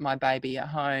my baby at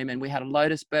home. And we had a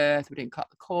lotus birth. We didn't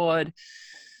cut the cord.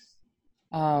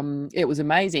 It was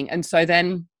amazing. And so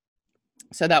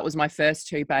that was my first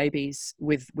two babies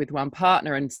with one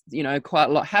partner. And, quite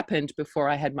a lot happened before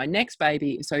I had my next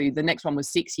baby. So the next one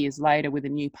was 6 years later with a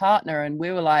new partner. And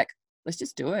we were like, let's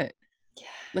just do it. Yeah.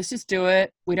 Let's just do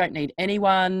it. We don't need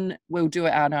anyone. We'll do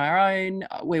it on our own.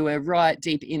 We were right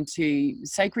deep into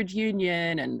sacred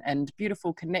union and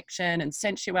beautiful connection and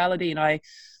sensuality. And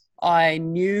I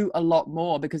knew a lot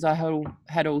more because I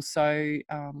had also,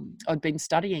 I'd been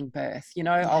studying birth,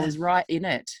 I was right in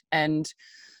it. And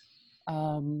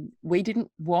we didn't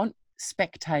want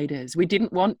spectators. We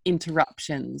didn't want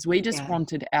interruptions. We just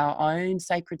wanted our own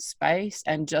sacred space,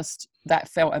 and just that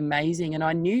felt amazing. And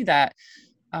I knew that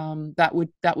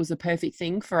that was a perfect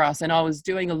thing for us. And I was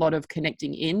doing a lot of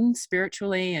connecting in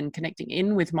spiritually, and connecting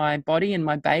in with my body and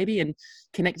my baby, and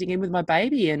connecting in with my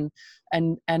baby, and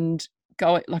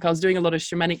I was doing a lot of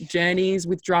shamanic journeys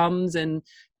with drums, and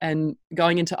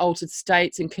going into altered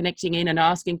states and connecting in and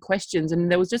asking questions. And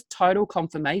there was just total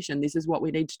confirmation, this is what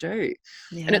we need to do.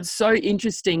 Yeah. And it's so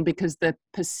interesting because the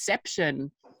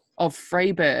perception of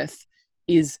free birth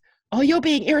is, oh, you're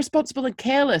being irresponsible and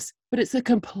careless, but it's the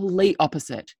complete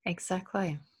opposite.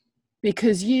 Exactly.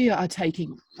 Because you are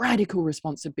taking radical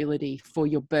responsibility for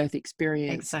your birth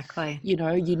experience. Exactly.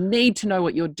 You need to know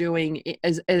what you're doing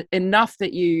enough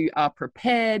that you are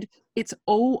prepared. It's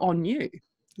all on you.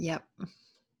 Yep.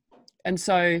 And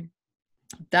so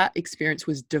that experience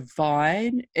was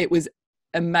divine. It was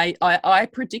amazing. I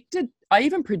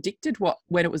even predicted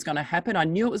when it was going to happen. I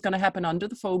knew it was going to happen under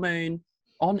the full moon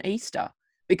on Easter,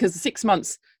 because 6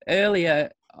 months earlier,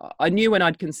 I knew when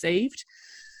I'd conceived.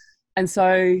 And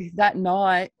so that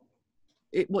night,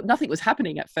 nothing was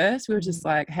happening at first. We were just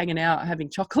like hanging out, having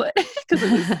chocolate because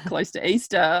it was close to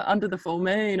Easter, under the full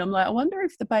moon. I'm like, I wonder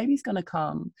if the baby's going to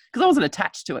come, because I wasn't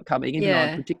attached to it coming, even though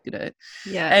I predicted it.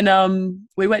 Yeah. And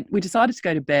we decided to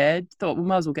go to bed, thought we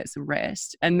might as well get some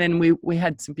rest. And then we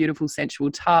had some beautiful sensual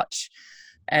touch,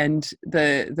 and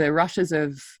the rushes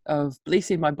of bliss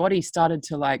in my body started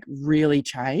to like really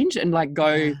change and like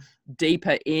go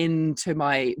deeper into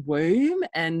my womb.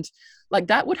 And like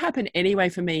that would happen anyway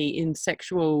for me in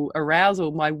sexual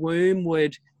arousal. My womb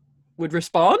would would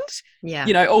respond,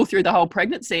 Yeah. all through the whole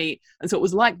pregnancy. And so it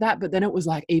was like that, but then it was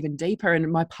like even deeper.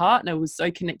 And my partner was so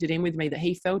connected in with me that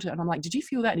he felt it. And I'm like, did you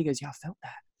feel that? And he goes, yeah, I felt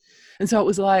that. And so it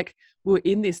was like we were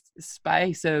in this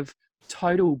space of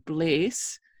total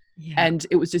bliss. Yeah. And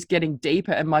it was just getting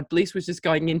deeper, and my bliss was just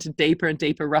going into deeper and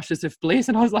deeper rushes of bliss.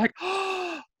 And I was like,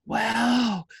 oh,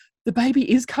 wow, the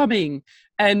baby is coming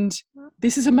and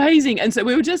this is amazing. And so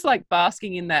we were just like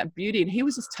basking in that beauty, and he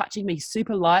was just touching me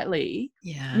super lightly.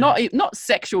 Yeah. Not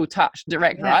sexual touch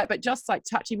direct, right? But just like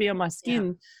touching me on my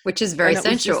skin. Which is very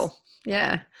sensual.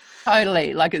 Yeah.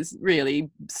 Totally. Like it's really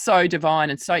so divine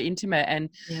and so intimate.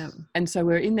 And so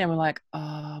we're in there, we're like,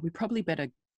 oh, we probably better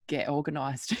get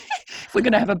organized. If we're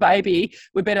going to have a baby,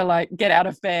 we better like get out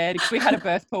of bed, because we had a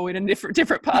birth pool in a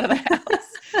different part of the house.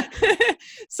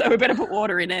 So we better put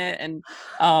water in it. And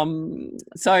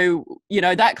so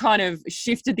that kind of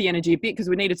shifted the energy a bit, because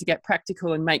we needed to get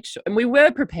practical and make sure, and we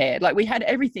were prepared, like we had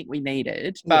everything we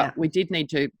needed, but we did need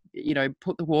to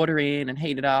put the water in and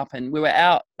heat it up. And we were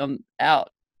out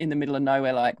in the middle of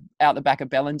nowhere, like out the back of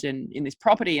Bellingen in this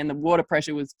property, and the water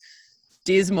pressure was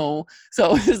dismal,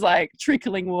 so it was like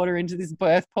trickling water into this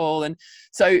birth pool. And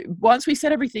so once we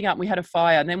set everything up, we had a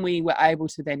fire, and then we were able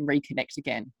to then reconnect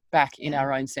again back in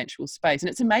our own sensual space. And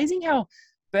it's amazing how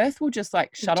birth will just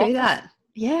like shut off that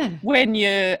when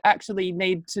you actually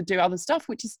need to do other stuff,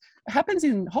 which happens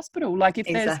in hospital. Like if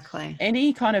there's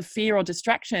any kind of fear or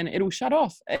distraction, it'll shut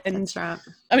off. And that's right.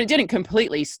 I mean, it didn't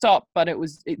completely stop, but it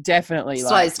definitely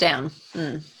slows down.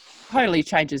 Totally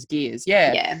changes gears.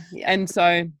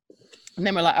 And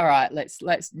then we're like, all right,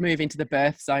 let's move into the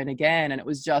birth zone again. And it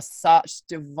was just such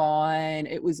divine.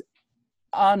 It was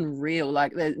unreal.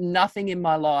 Like there's nothing in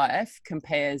my life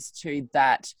compares to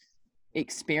that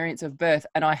experience of birth.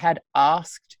 And I had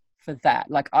asked for that.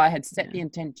 Like I had set the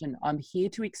intention, I'm here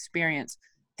to experience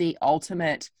the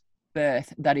ultimate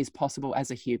birth that is possible as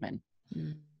a human.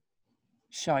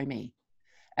 Show me.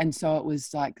 And so it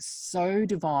was like so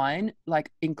divine,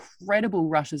 like incredible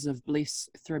rushes of bliss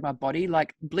through my body.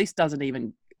 Like bliss doesn't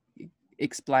even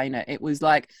explain it. It was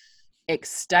like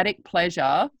ecstatic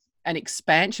pleasure and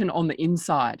expansion on the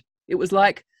inside. It was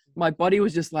like my body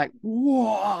was just like,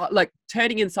 whoa, like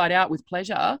turning inside out with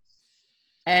pleasure.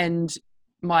 And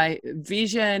my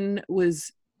vision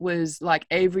was like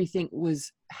everything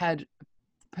had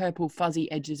purple fuzzy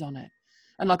edges on it.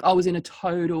 And like I was in a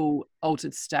total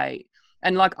altered state.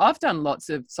 And like I've done lots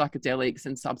of psychedelics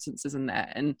and substances and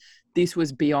that, and this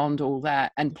was beyond all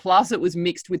that. And plus it was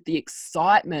mixed with the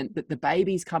excitement that the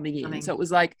baby's coming in. So it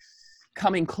was like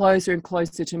coming closer and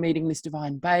closer to meeting this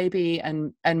divine baby.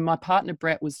 And my partner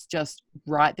Brett was just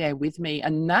right there with me.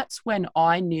 And that's when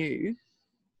I knew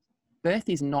birth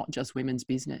is not just women's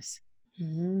business.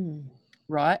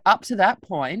 Right? Up to that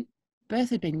point, birth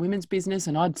had been women's business,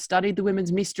 and I'd studied the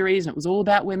women's mysteries, and it was all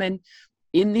about women.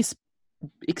 In this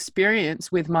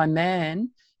experience with my man,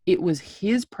 it was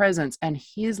his presence and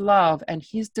his love and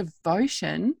his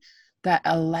devotion that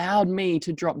allowed me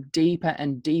to drop deeper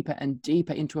and deeper and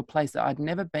deeper into a place that I'd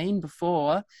never been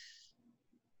before.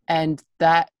 And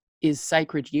that is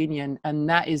sacred union, and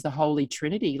that is the Holy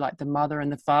Trinity, like the Mother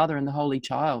and the Father and the Holy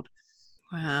Child.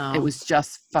 Wow. It was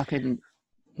just fucking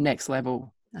next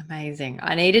level. Amazing.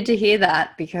 I needed to hear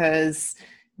that, because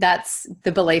that's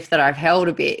the belief that I've held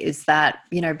a bit, is that,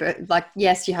 but like,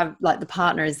 yes, you have like the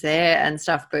partner is there and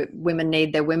stuff, but women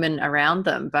need their women around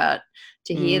them. But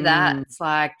to hear that, it's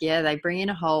like, they bring in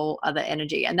a whole other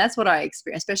energy. And that's what I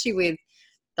experienced, especially with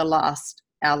our last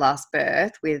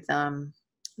birth with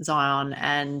Zion.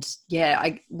 And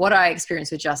what I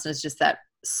experienced with Justin is just that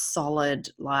solid,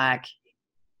 like,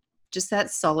 just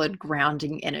that solid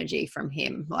grounding energy from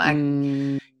him. Like,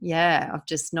 I've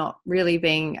just not really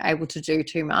been able to do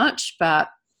too much, but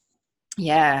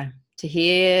to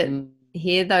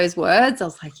hear those words, I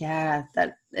was like,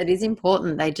 that it is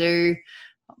important. They do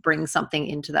bring something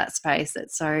into that space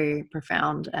that's so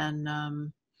profound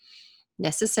and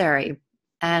necessary.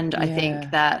 And I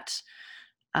think that,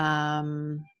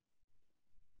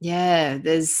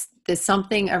 there's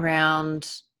something around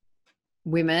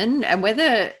women, and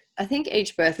whether, I think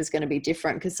each birth is going to be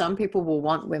different, because some people will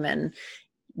want women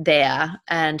there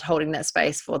and holding that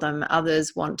space for them.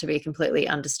 Others want to be completely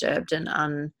undisturbed and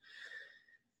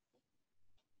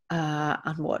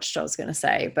unwatched, I was going to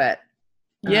say, but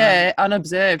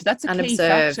unobserved. That's a key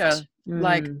factor.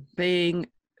 Like being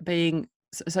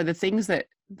so the things that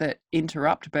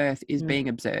interrupt birth is being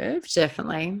observed,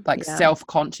 definitely, like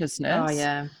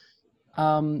self-consciousness,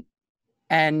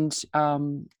 and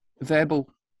verbal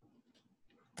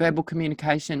verbal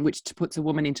communication, which puts a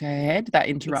woman into her head, that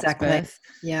interrupts Exactly. birth.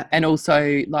 Yeah. And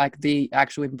also like the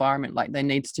actual environment, like there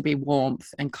needs to be warmth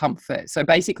and comfort. So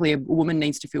basically a woman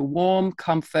needs to feel warm,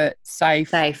 comfort, safe,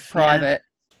 Safe. Yeah. private.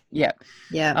 Yeah.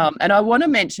 Yeah. And I want to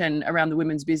mention around the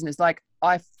women's business, like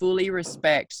I fully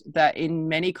respect that in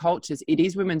many cultures it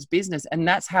is women's business and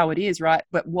that's how it is, right?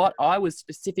 But what I was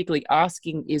specifically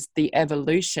asking is the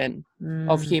evolution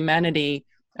of humanity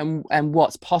and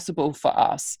what's possible for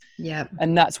us. Yeah.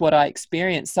 And that's what I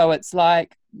experienced. So it's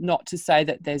like, not to say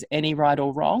that there's any right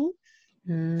or wrong,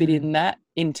 but in that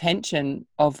intention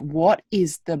of what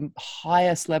is the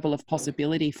highest level of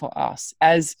possibility for us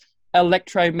as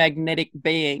electromagnetic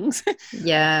beings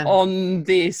Yeah. on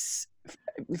this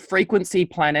frequency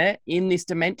planet in this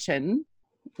dimension,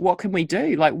 what can we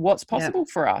do? Like what's possible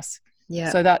for us?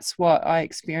 Yeah. So that's what I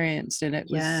experienced, and it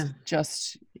Yeah. was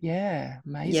just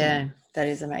amazing. Yeah, that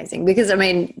is amazing, because I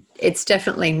mean it's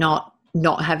definitely not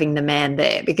having the man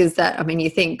there, because that, I mean, you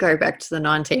think, go back to the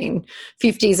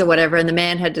 1950s or whatever, and the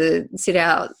man had to sit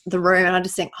out the room, and I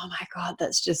just think, oh my God,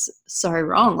 that's just so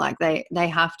wrong. Like they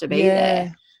have to be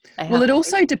there. Well, it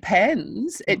also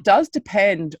depends. It does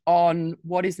depend on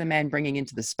what is the man bringing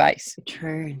into the space.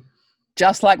 True.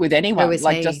 Just like with anyone, Who is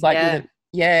like he? just like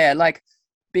with like,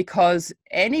 because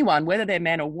anyone, whether they're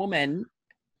man or woman,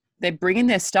 they're bringing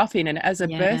their stuff in. And as a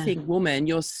birthing woman,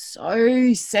 you're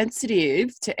so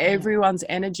sensitive to everyone's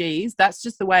energies. That's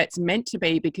just the way it's meant to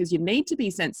be, because you need to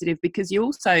be sensitive, because you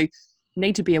also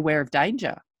need to be aware of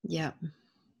danger. Yeah.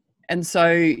 And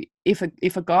so if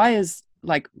a guy is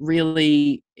like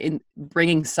really in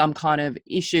bringing some kind of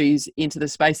issues into the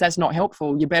space, that's not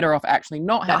helpful. You're better off actually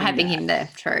not having him there.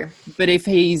 True. But if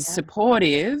he's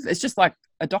supportive, it's just like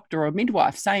a doctor or a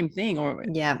midwife, same thing, or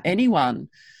anyone.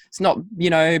 It's not,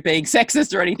 being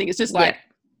sexist or anything. It's just like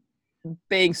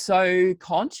being so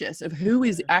conscious of who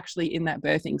is actually in that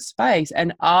birthing space,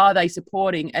 and are they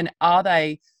supporting, and are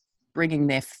they bringing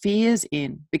their fears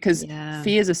in, because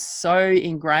fears are so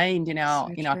ingrained in our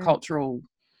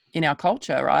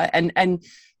culture, right? And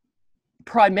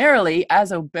primarily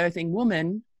as a birthing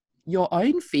woman, your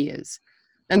own fears.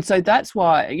 And so that's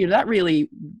why, that really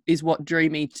is what drew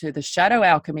me to the shadow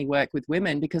alchemy work with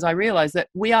women, because I realized that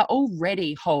we are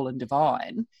already whole and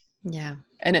divine. Yeah.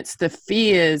 And it's the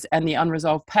fears and the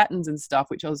unresolved patterns and stuff,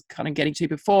 which I was kind of getting to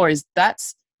before, is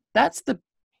that's the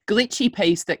glitchy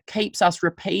piece that keeps us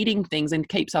repeating things and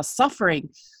keeps us suffering.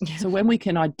 So when we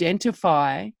can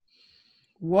identify,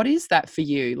 what is that for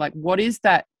you? Like, what is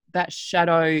that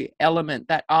shadow element,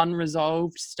 that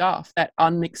unresolved stuff, that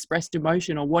unexpressed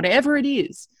emotion, or whatever it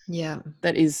is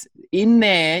that is in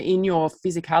there, in your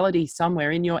physicality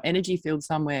somewhere, in your energy field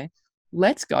somewhere,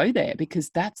 let's go there, because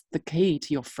that's the key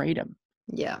to your freedom.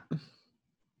 Yeah,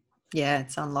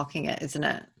 it's unlocking it, isn't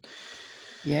it?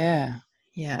 Yeah.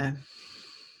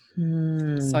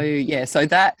 So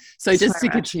just to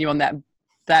continue on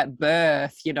that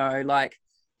birth, like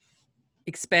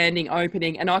expanding,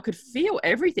 opening, and I could feel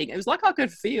everything. It was like I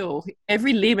could feel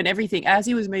every limb and everything as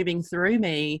he was moving through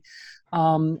me.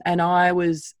 And I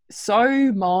was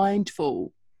so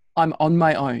mindful, I'm on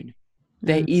my own.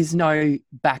 There is no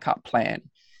backup plan.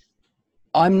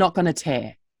 I'm not going to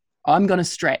tear. I'm going to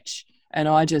stretch. And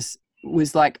I just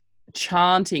was like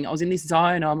chanting. I was in this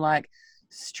zone. I'm like,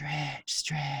 stretch,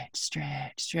 stretch,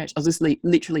 stretch, stretch. I was just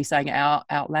literally saying it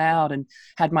out loud, and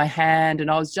had my hand,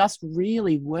 and I was just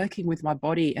really working with my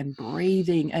body and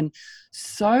breathing, and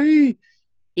so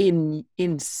in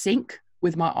sync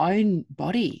with my own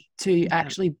body to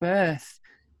actually birth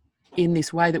in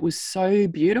this way that was so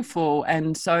beautiful.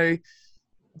 And so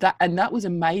that was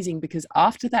amazing, because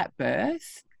after that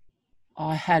birth,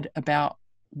 I had about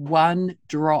 1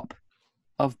 drop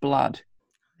of blood.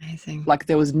 Amazing. Like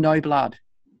there was no blood.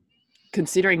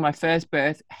 Considering my first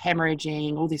birth,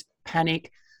 hemorrhaging, all this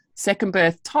panic. Second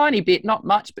birth, tiny bit, not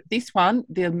much, but this one,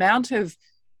 the amount of,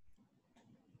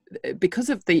 because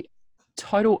of the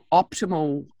total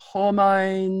optimal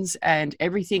hormones and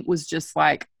everything was just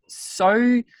like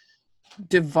so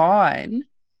divine,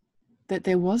 that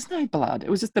there was no blood. It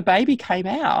was just the baby came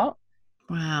out.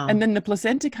 Wow. And then the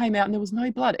placenta came out and there was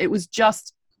no blood. It was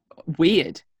just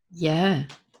weird. Yeah.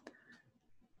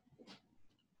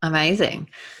 Amazing.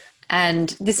 And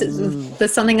this is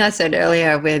there's something I said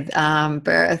earlier with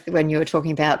birth, when you were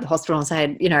talking about the hospital, and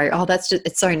said, that's just,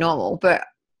 it's so normal, but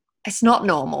it's not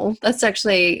normal. That's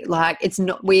actually like, it's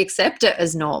not, we accept it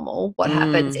as normal, what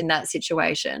happens in that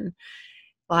situation.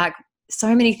 Like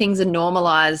so many things are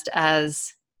normalized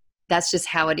as that's just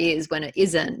how it is, when it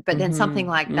isn't. But then something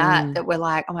like that we're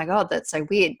like, oh my God, that's so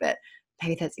weird. But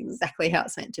maybe that's exactly how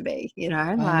it's meant to be,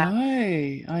 like,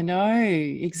 I know,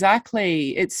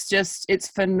 exactly. It's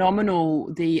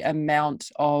phenomenal the amount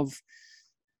of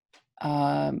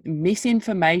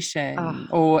misinformation oh,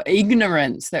 or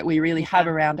ignorance that we really have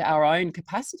yeah, around our own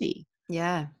capacity.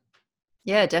 yeah,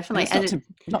 yeah, And definitely. it's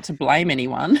not to blame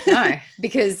anyone. No,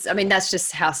 because I mean, that's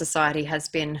just how society has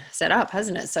been set up,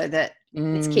 hasn't it? So that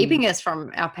it's Mm, keeping us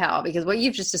from our power, because what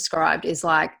you've just described is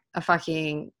like a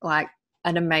fucking, like,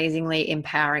 an amazingly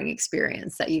empowering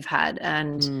experience that you've had.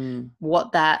 And mm,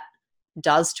 what that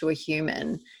does to a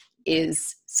human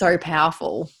is so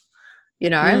powerful,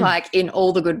 mm. like in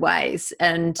all the good ways.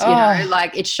 And, Oh,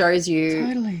 like it shows you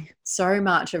totally. so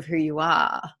much of who you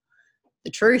are,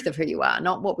 the truth of who you are,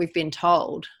 not what we've been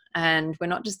told. And we're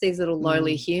not just these little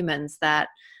lowly Mm, humans that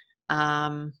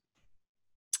um,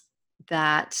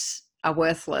 that are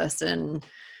worthless and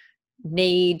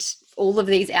need all of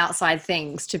these outside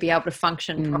things to be able to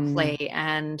function mm, properly.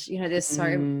 And there's so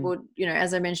mm, would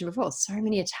as I mentioned before, so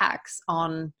many attacks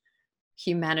on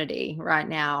humanity right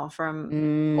now from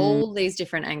mm, all these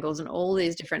different angles and all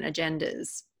these different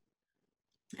agendas,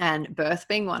 and birth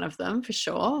being one of them for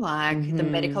sure. Like, the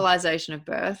mm. medicalization of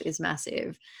birth is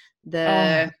massive. Oh,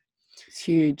 The it's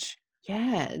huge.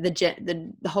 Yeah,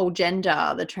 the whole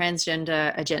gender, the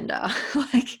transgender agenda,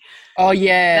 like, Oh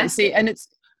yeah. See, massive. and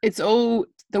it's all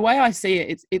the way I see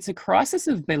it, it's a crisis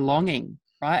of belonging,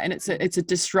 right? And it's a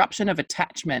disruption of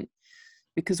attachment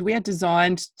because we are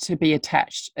designed to be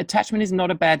attached. Attachment is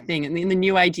not a bad thing. And in the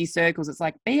new agey circles, it's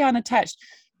like be unattached.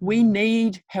 We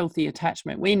need healthy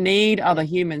attachment. We need Yeah. other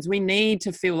humans. We need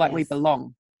to feel like we Yes.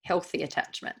 belong. Healthy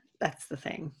attachment. That's the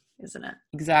thing, isn't it?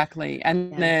 Exactly.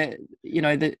 And Yeah.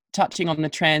 the touching on the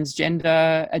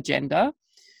transgender agenda,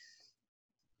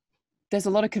 there's a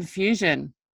lot of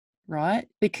confusion, right?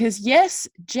 Because yes,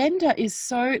 gender is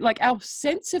so like our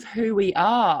sense of who we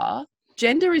are.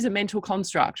 Gender is a mental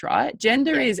construct, right?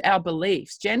 Gender Yeah. is our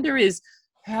beliefs. Gender is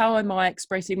how am I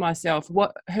expressing myself?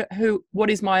 What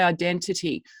is my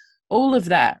identity? All of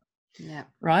that, Yeah.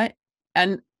 right?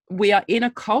 And we are in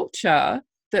a culture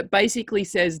that basically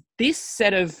says this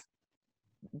set of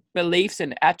beliefs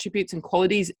and attributes and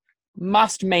qualities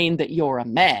must mean that you're a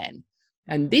man.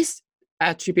 And this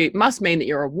attribute must mean that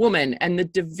you're a woman. And the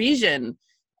division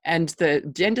and the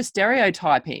gender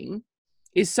stereotyping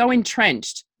is so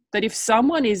entrenched that if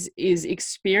someone is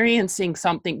experiencing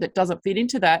something that doesn't fit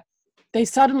into that, they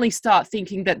suddenly start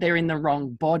thinking that they're in the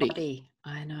wrong body. Body.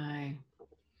 I know.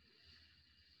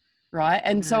 Right. I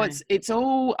And so know. it's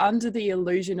all under the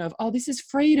illusion of, oh, this is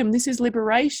freedom, this is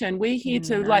liberation, we're here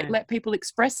to like No. let people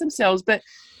express themselves. But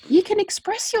you can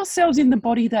express yourselves in the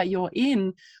body that you're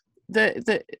in.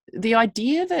 The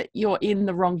idea that you're in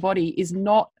the wrong body is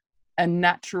not a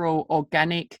natural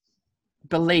organic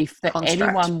belief that Construct.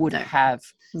 anyone would No. have.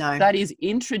 No. That is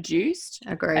introduced,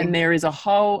 Agree. and there is a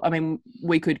whole, I mean,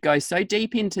 we could go so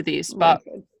deep into this, We but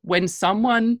could. when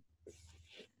someone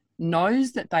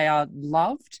knows that they are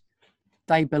loved,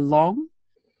 they belong,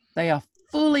 they are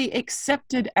fully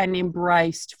accepted and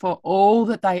embraced for all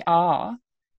that they are,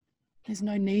 there's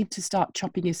no need to start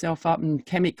chopping yourself up and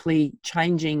chemically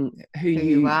changing who Who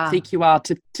you you are. think you are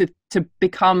to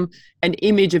become an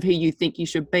image of who you think you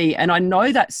should be. And I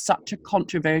know that's such a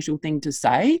controversial thing to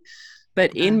say,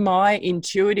 but No. in my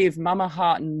intuitive mama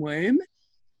heart and womb,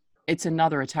 it's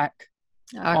another attack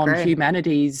I on agree. Agree.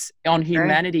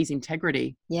 humanity's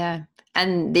integrity. Yeah.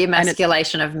 And the And it's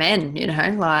emasculation of men,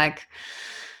 like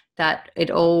that, it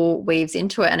all weaves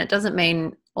into it. And it doesn't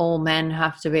mean all men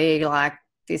have to be like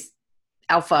this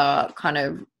alpha kind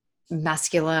of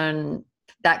masculine,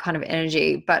 that kind of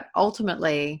energy. But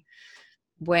ultimately,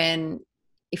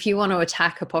 if you want to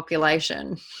attack a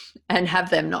population and have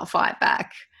them not fight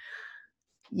back,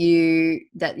 you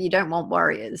don't want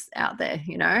warriors out there,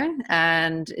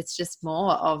 and it's just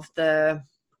more of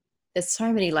there's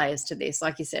so many layers to this.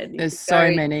 Like you said, you there's could so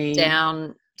go many.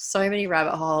 down so many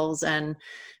rabbit holes,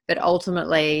 but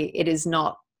ultimately it is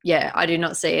not. Yeah, I do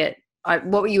not see it.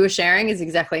 What you were sharing is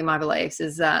exactly my beliefs,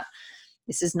 is that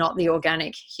this is not the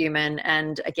organic human.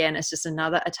 And again, it's just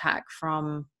another attack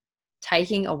from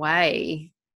taking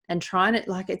away and trying to,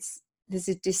 like, there's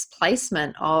a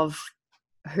displacement of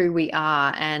who we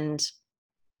are. And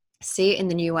see it in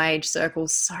the new age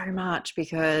circles so much,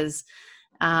 because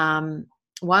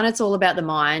one, it's all about the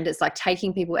mind. It's like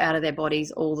taking people out of their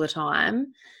bodies all the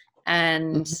time.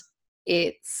 And Mhm.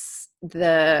 it's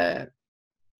the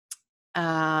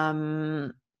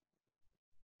um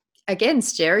again,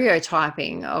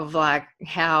 stereotyping of like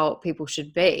how people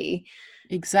should be.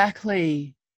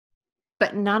 Exactly.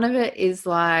 But none of it is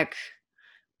like,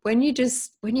 when you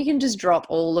can just drop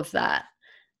all of that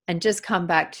and just come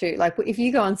back to, like, if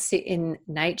you go and sit in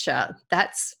nature,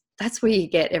 that's where you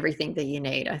get everything that you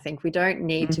need. I think we don't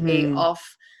need to be Mm-hmm.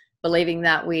 off believing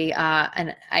that we are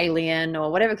an alien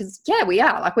or whatever, because yeah, we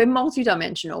are. Like, we're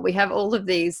multidimensional. We have all of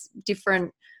these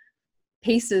different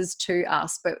pieces to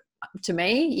us, but to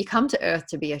me, you come to earth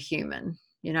to be a human.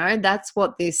 That's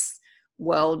what this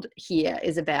world here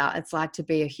is about. It's like to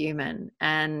be a human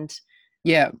and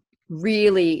Yeah,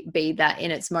 really be that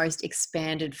in its most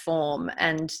expanded form.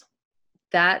 And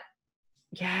that,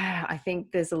 yeah, I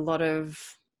think there's a lot of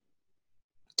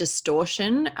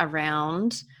distortion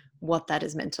around what that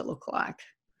is meant to look like.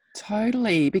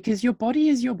 totally. Because your body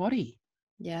is your body.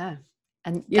 Yeah.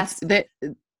 And It's that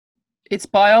it's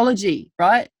biology,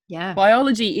 right? yeah,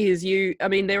 Biology is you. I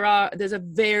mean, there's a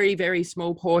very, very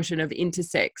small portion of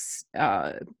intersex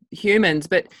humans,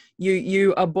 but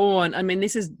you are born. I mean,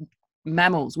 this is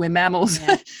mammals. We're mammals.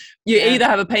 yeah, You yeah, either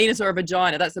have a penis or a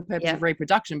vagina. That's the purpose yeah. of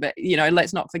reproduction. But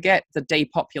let's not forget the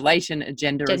depopulation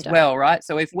agenda as Gender. well, right?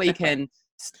 So if we Exactly. can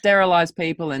sterilize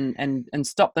people and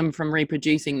stop them from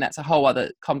reproducing, that's a whole other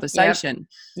Yep. conversation.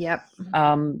 Yep.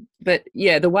 But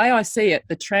yeah, the way I see it,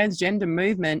 the transgender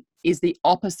movement is the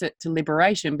opposite to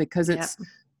liberation, because Yep. it's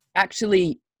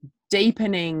actually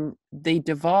deepening the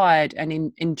divide and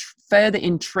in further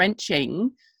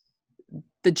entrenching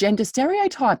the gender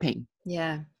stereotyping.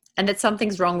 Yeah. And that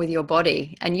something's wrong with your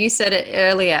body. And you said it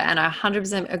earlier, and I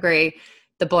 100% agree.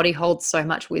 The body holds so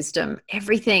much wisdom.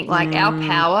 Everything, like our Mm,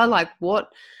 power, like what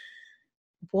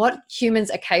humans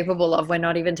are capable of, we're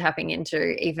not even tapping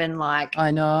into, even like I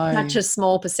such know. a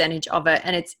small percentage of it.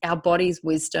 And it's our body's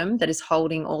wisdom that is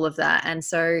holding all of that. And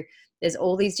so there's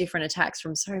all these different attacks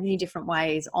from so many different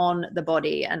ways on the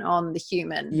body and on the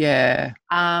human, Yeah.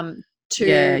 Yeah.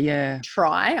 to Yeah.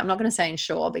 try. I'm not going to say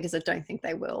ensure, because I don't think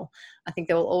they will. I think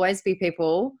there will always be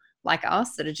people like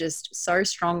us that are just so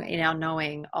strong in our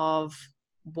knowing of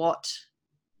what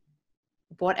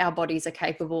our bodies are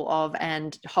capable of,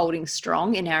 and holding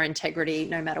strong in our integrity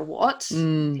no matter what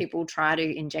Mm, people try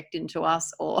to inject into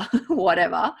us or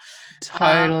whatever,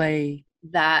 totally.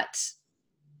 that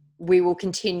we will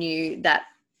continue that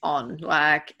on,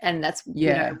 like, and that's,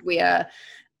 Yeah.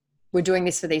 we're doing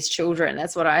this for these children.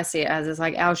 That's what I see it as. It's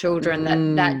like our children, that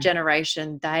Mm,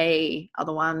 generation, they are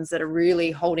the ones that are really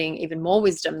holding even more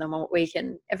wisdom than what we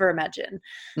can ever imagine.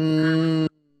 mm,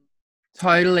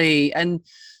 totally. And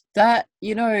that,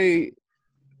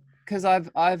 because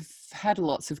I've had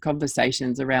lots of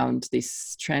conversations around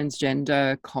this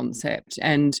transgender concept,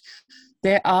 and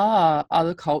there are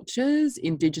other cultures,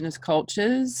 indigenous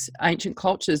cultures, ancient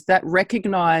cultures, that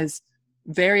recognize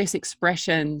various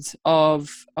expressions of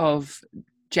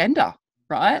gender,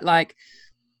 right? Like,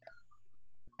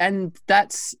 and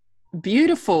that's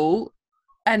beautiful,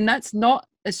 and that's not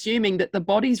assuming that the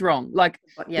body's wrong. Like,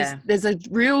 But there's yeah, there's a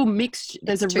real mix,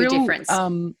 there's it's a two real difference.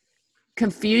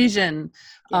 confusion.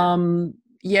 Yeah.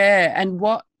 Yeah, and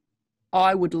what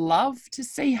I would love to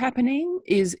see happening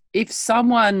is, if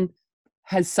someone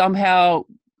has somehow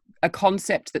a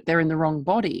concept that they're in the wrong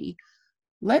body,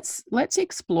 let's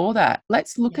explore that.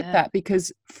 Let's look at Yeah. that,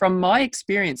 because from my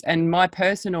experience and my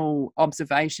personal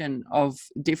observation of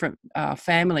different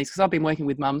families, because I've been working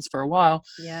with mums for a while,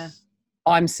 Yeah.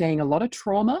 I'm seeing a lot of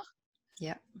trauma.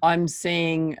 Yeah. I'm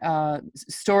seeing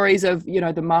stories of,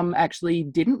 the mum actually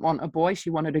didn't want a boy,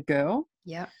 she wanted a girl.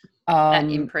 Yeah. That I'm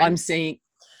imprints. seeing,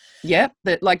 yeah,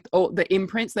 that, like, all the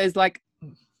imprints, there's like,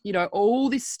 all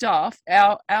this stuff,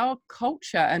 our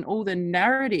culture and all the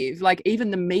narrative, like even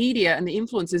the media and the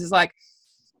influences, is like,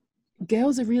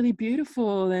 girls are really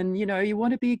beautiful, and you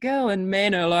want to be a girl, and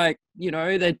men are like,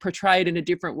 they're portrayed in a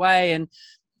different way. And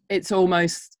it's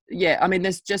almost, yeah, I mean,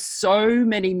 there's just so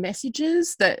many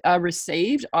messages that are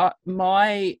received.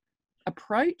 My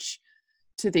approach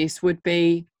to this would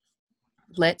be,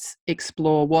 let's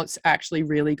explore what's actually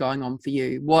really going on for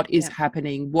you. What is Yeah.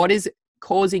 happening? What is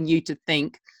causing you to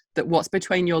think that what's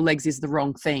between your legs is the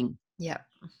wrong thing? Yeah.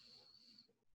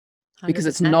 Because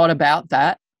it's 100%. not about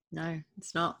that. No,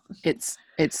 it's not. It's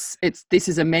this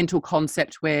is a mental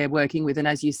concept we're working with. And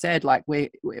as you said, like,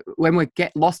 when we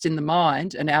get lost in the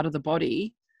mind and out of the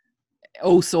body,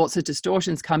 all sorts of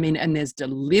distortions come in, and there's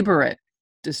deliberate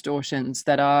distortions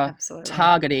that are Absolutely.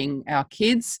 targeting our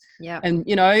kids. Yeah. And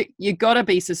you got to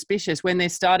be suspicious when they're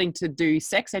starting to do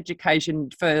sex education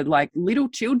for, like, little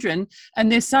children, and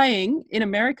they're saying in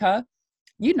America,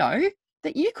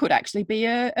 that you could actually be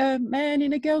a man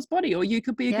in a girl's body, or you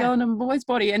could be a Yeah. girl in a boy's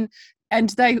body. And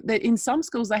they in some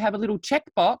schools, they have a little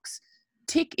checkbox,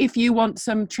 tick if you want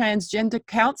some transgender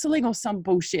counseling or some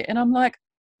bullshit. And I'm like,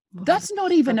 What that's not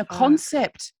the even a fuck?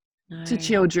 concept to No.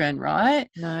 children, right?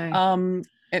 No. Um,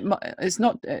 it's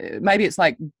not, maybe it's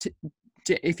like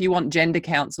if you want gender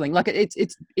counseling, like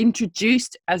it's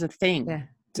introduced as a thing Yeah.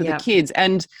 to the Yeah. kids,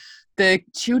 and the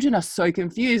children are so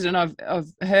confused. And I've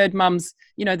heard mums,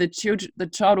 the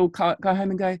child will go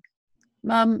home and go,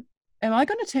 Mum, am I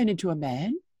going to turn into a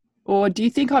man? Or do you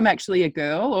think I'm actually a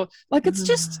girl? Or like, it's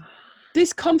just,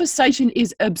 this conversation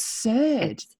is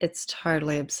absurd. It's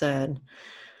totally absurd.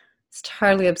 It's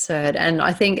totally absurd. And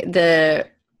I think in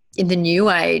the new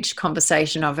age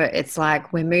conversation of it, it's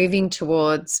like we're moving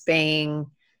towards being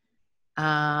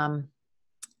um,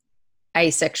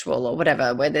 asexual or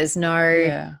whatever, where there's no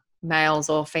Yeah. males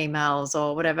or females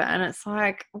or whatever. And it's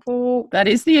like, well, That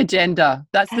is the agenda.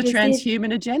 That's the that is the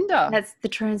transhuman agenda. that's the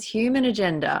transhuman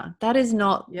agenda. That is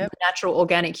not the Yep. natural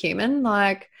organic human.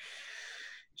 Like,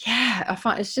 yeah, I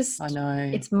find I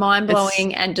know. it's mind It's,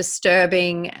 blowing and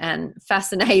disturbing and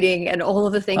fascinating and all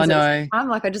of the I things at the same know. time.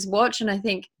 Like, I just watch and I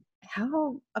think,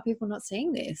 how are people not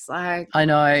seeing this? Like, I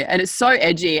know, and it's so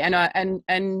edgy, and I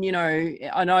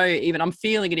know, even I'm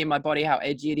feeling it in my body how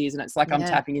edgy it is, and it's like I'm yeah,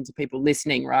 tapping into people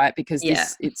listening, right? Because yeah,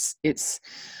 it's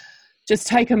just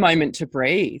take a moment to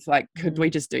breathe. Like, could we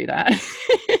just do that?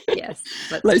 yes,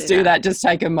 let's Let's do do that. that. Just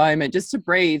take a moment, just to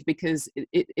breathe, because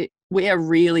we are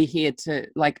really here to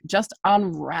like just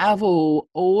unravel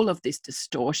all of this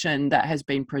distortion that has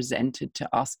been presented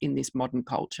to us in this modern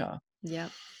culture. Yeah,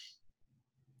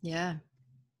 yeah,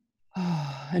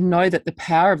 And know that the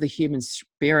power of the human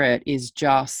spirit is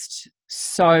just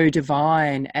so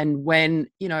divine. And when,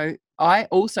 I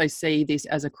also see this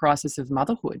as a crisis of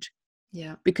motherhood,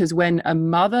 yeah, because when a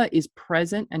mother is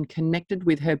present and connected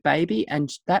with her baby, and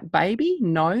that baby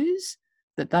knows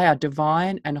that they are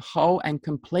divine and whole and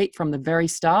complete from the very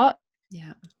start,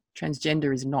 yeah.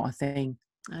 transgender is not a thing.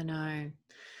 I know.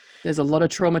 There's a lot of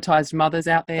traumatized mothers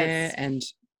out there, That's and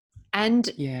and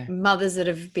yeah. mothers that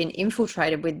have been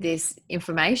infiltrated with this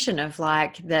information of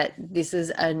like that this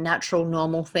is a natural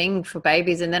normal thing for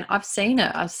babies. And then I've seen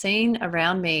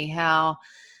around me how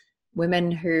women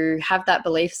who have that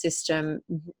belief system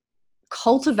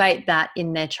cultivate that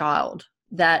in their child,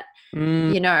 that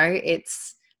Mm,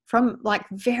 it's from like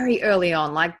very early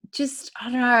on, like just I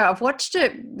don't know, I've watched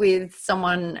it with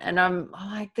someone and I'm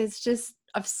like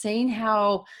I've seen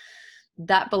how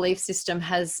that belief system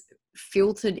has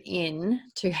filtered in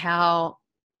to how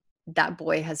that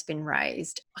boy has been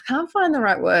raised. I can't find the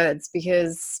right words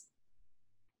because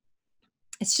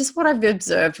it's just what I've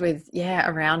observed with,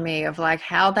 around me, of like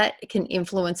how that can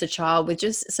influence a child with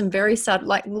just some very subtle,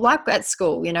 like at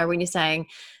school, when you're saying,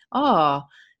 oh,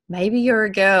 maybe you're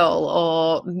a girl,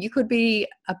 or you could be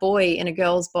a boy in a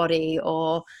girl's body,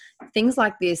 or things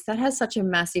like this, that has such a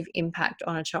massive impact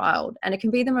on a child. And it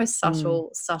can be the most mm,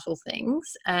 subtle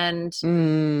things. And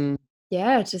mm,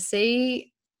 yeah, to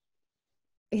see,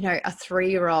 a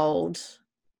 3-year-old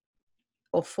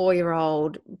or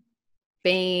 4-year-old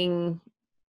being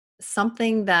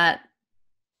something that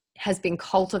has been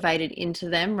cultivated into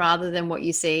them rather than what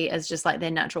you see as just like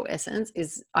their natural essence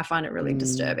I find it really mm.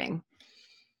 disturbing.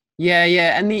 Yeah,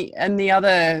 yeah. And the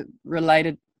other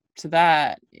related to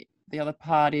that, the other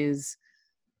part is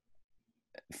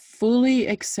fully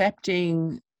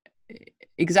accepting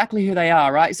exactly who they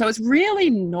are, right? So it's really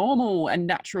normal and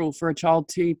natural for a child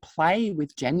to play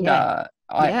with Yeah. gender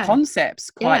Yeah. concepts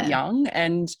quite Yeah. young.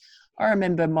 And I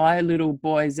remember my little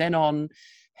boy Zenon,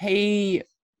 he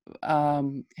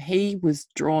he was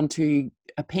drawn to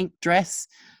a pink dress,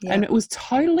 and Yeah. it was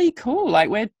totally cool. Like,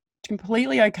 we're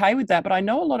completely okay with that. But I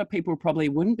know a lot of people probably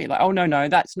wouldn't be like, oh, no,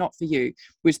 that's not for you,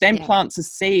 which then Yeah. plants a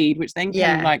seed, which then can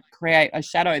Yeah. like create a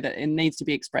shadow that it needs to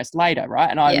be expressed later, right?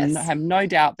 And I Yes. have no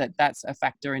doubt that that's a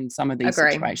factor in some of these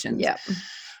Agree. situations, Yeah.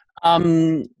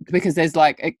 because there's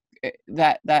like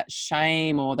that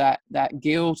shame or that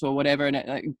guilt or whatever, and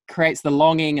it creates the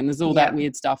longing, and there's all that Yeah.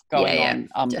 weird stuff Yeah. going Yeah.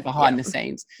 on Yeah. behind the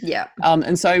scenes. Yeah.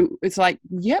 And so it's like,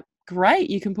 yep, great,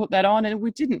 you can put that on. And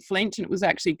we didn't flinch, and it was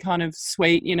actually kind of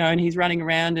sweet, and he's running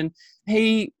around, and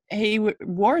he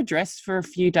wore a dress for a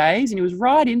few days, and he was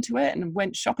right into it, and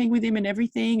went shopping with him and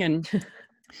everything. And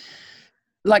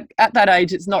like, at that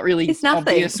age, it's not really It's nothing.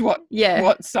 obvious what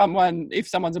Yeah. if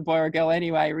someone's a boy or a girl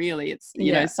anyway. Really, it's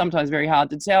Yeah. sometimes very hard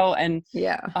to tell.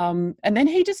 Yeah. And then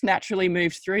he just naturally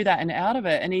moved through that and out of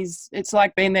it, and it's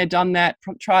like, been there, done that,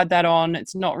 tried that on.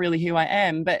 It's not really who I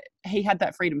am, but he had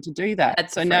that freedom to do that.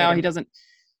 That's the So now he freedom.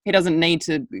 doesn't need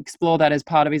to explore that as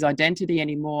part of his identity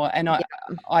anymore. And Yeah.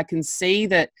 I can see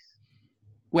that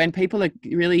when people are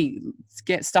really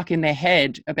get stuck in their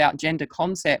head about gender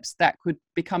concepts, that could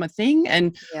become a thing.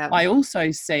 And Yeah. I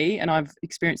also see, and I've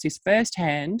experienced this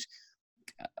firsthand,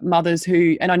 mothers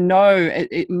who, and I know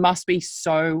it must be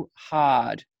so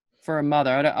hard for a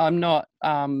mother. I'm not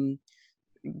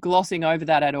glossing over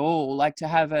that at all. Like, to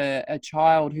have a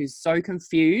child who's so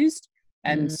confused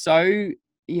and Mm, so,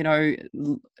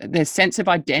 their sense of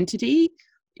identity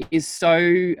is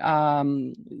so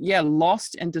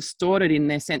lost and distorted in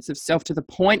their sense of self, to the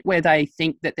point where they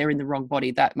think that they're in the wrong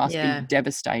body. That must be yeah. Oh,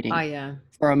 devastating yeah.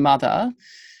 for a mother.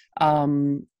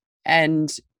 And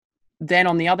then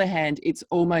on the other hand, it's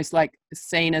almost like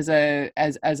seen as a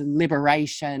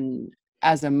liberation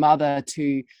as a mother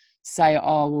to say,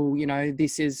 oh, well,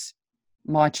 this is,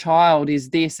 my child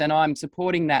is this, and I'm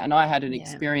supporting that. And I had an Yeah.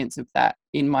 experience of that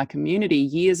in my community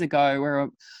years ago, where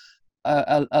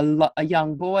a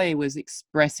young boy was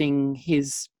expressing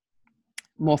his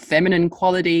more feminine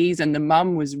qualities, and the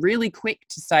mum was really quick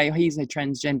to say, oh, he's a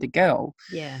transgender girl,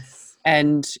 Yes.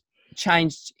 and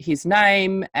changed his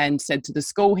name and said to the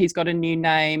school he's got a new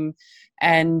name.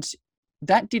 And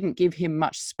that didn't give him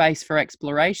much space for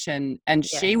exploration. And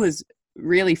she Yes. was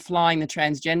really flying the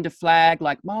transgender flag,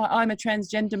 like, I'm a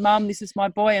transgender mum, this is my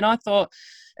boy. And I thought,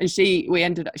 and she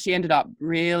ended up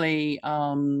really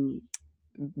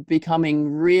becoming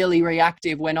really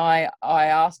reactive when I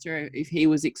asked her if he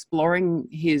was exploring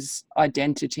his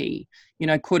identity. He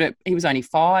was only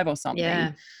 5 or something.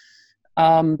 Yeah.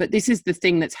 But this is the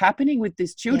thing that's happening with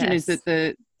these children, is Yes. that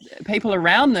the people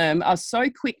around them are so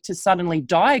quick to suddenly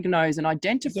diagnose and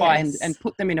identify and Yes.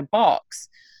 put them in a box,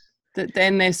 that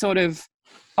then they're sort of,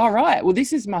 all right, well,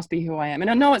 must be who I am. And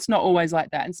I know it's not always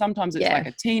like that. And sometimes it's Yeah. like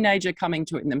a teenager coming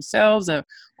to it in themselves, or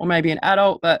maybe an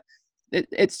adult, but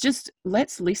it's just,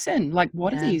 let's listen. Like,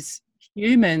 what are Yeah. these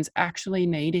humans actually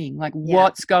needing? Like, Yeah.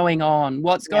 what's going on?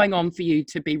 What's Yeah. going on for you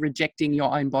to be rejecting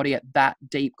your own body at that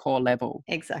deep core level?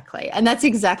 Exactly. And that's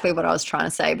exactly what I was trying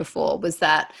to say before, was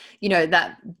that,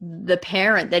 that the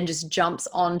parent then just jumps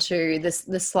onto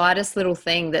the slightest little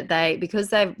thing that because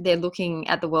they're looking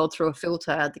at the world through a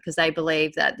filter, because they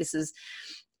believe that this is,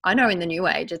 I know in the new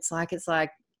age, it's like,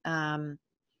 um,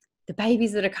 the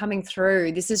babies that are coming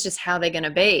through, this is just how they're going to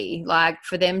be. Like,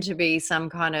 for them to be some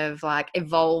kind of like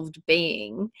evolved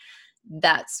being,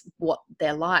 that's what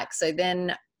they're like. So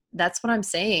then that's what I'm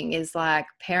seeing, is like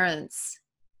parents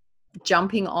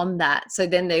jumping on that. So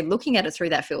then they're looking at it through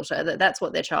that filter, that's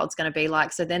what their child's going to be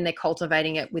like. So then they're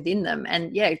cultivating it within them.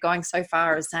 And yeah, going so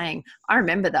far as saying, I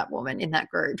remember that woman in that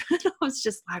group. I was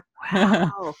just like, It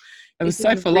wow, was this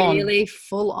so is full on. really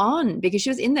full on, because she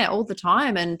was in there all the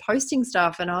time and posting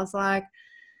stuff. And I was like,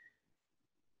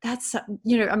 that's,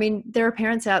 I mean, there are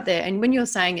parents out there. And when you're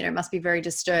saying, it must be very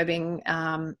disturbing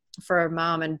for a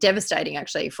mom, and devastating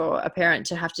actually for a parent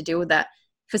to have to deal with that.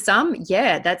 For some,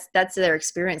 yeah, that's their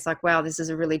experience. Like, wow, this is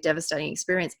a really devastating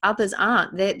experience. Others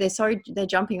aren't. They're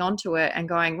jumping onto it and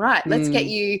going, right, let's get Mm,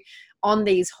 you on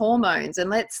these hormones, and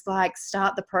let's like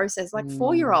start the process, like mm.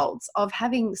 4-year-olds, of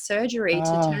having surgery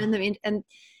to Oh, turn them in. And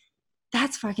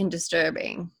that's fucking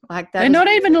disturbing. Like, that they're is not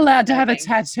even really allowed to have a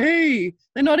disturbing. tattoo.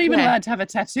 They're not even Yeah, allowed to have a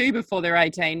tattoo before they're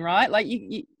 18, right? Like,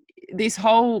 this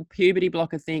whole puberty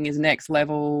blocker thing is next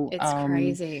level. it's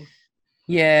crazy.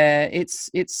 Yeah,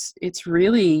 it's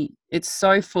really, it's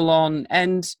so full on.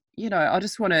 And I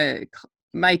just want to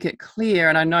make it clear,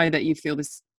 and I know that you feel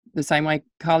this the same way,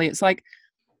 Carly. It's like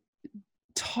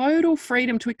total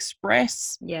freedom to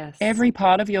express Yes. every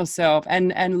part of yourself,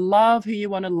 and love who you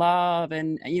want to love,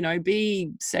 and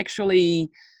be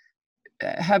sexually,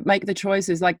 make the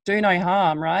choices, like, do no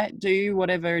harm, right? Do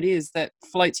whatever it is that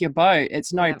floats your boat.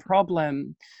 It's no Yeah.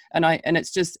 problem. And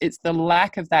it's the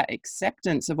lack of that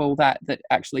acceptance of all that that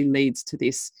actually leads to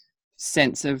this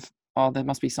sense of, oh, there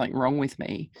must be something wrong with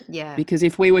me. Yeah. Because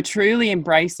if we were truly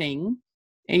embracing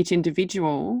each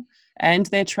individual and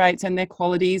their traits and their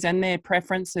qualities and their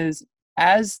preferences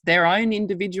as their own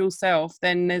individual self,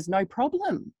 then there's no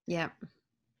problem. Yeah.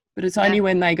 But it's Yeah. only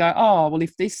when they go, oh, well,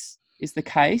 if this is the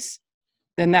case,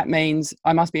 then that means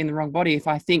I must be in the wrong body if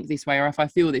I think this way, or if I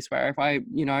feel this way, or if I,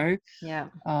 Yeah.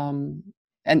 um,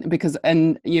 and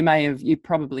you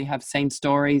probably have seen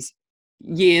stories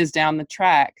years down the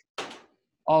track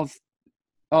of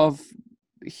of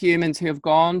humans who have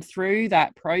gone through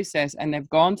that process, and they've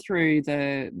gone through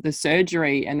the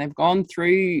surgery, and they've gone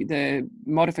through the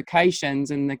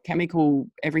modifications and the chemical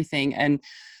everything, and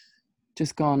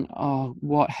just gone, oh,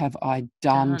 what have I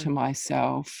done to Done.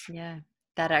 myself? Yeah.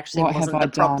 That actually What have wasn't I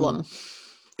the done? problem.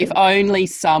 If It was, only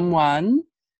someone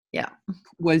yeah.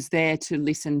 was there to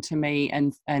listen to me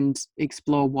and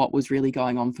explore what was really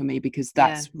going on for me, because Yeah.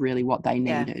 that's really what they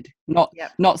Yeah. needed. Not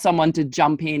Yep. not someone to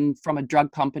jump in from a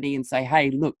drug company and say,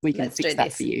 hey, look, we can Let's do fix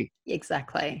that for this. you.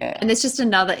 Exactly. Yeah, And it's just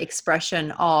another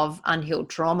expression of unhealed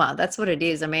trauma. That's what it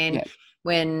is. I mean, yeah,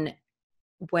 when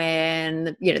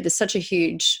there's such a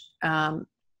huge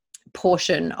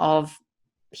portion of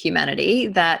humanity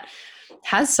that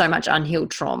has so much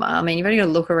unhealed trauma. I mean, you've only got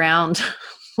to look around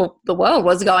the world,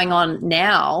 what's going on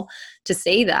now, to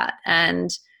see that. And,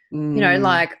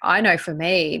 like, I know for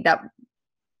me that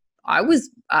I was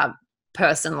a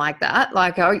person like that.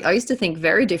 Like, I used to think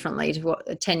very differently to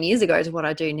what 10 years ago to what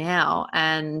I do now.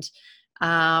 And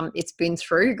it's been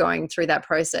going through that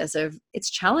process of, it's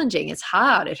challenging, it's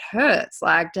hard, it hurts,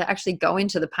 like, to actually go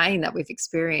into the pain that we've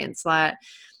experienced. Like,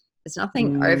 there's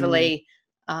nothing overly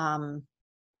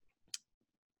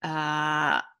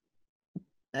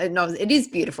no, it is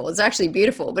beautiful. It's actually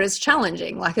beautiful, but it's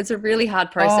challenging. Like, it's a really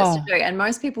hard process to do. And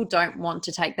most people don't want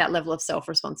to take that level of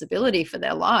self-responsibility for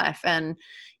their life. And,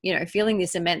 feeling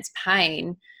this immense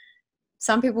pain,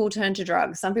 some people will turn to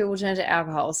drugs, some people will turn to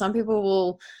alcohol, some people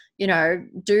will,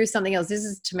 do something else. This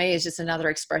is, to me, is just another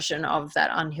expression of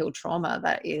that unhealed trauma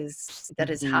that is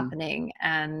happening.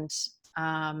 And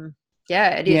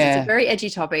yeah, it is. Yeah. It's a very edgy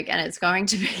topic, and it's going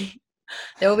to be,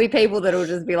 there will be people that will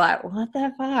just be like, what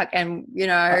the fuck? And,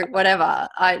 whatever.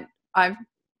 I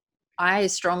have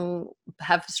strong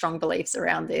beliefs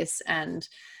around this. And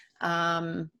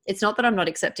it's not that I'm not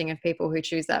accepting of people who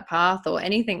choose that path or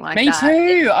anything like that.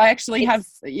 Me too. I actually have,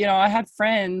 I have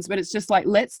friends, but it's just like,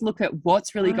 let's look at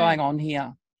what's really going on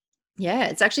here. Yeah,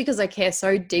 it's actually because I care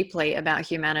so deeply about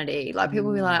humanity. Like, people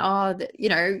will be like, oh,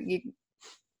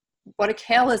 what a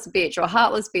careless bitch or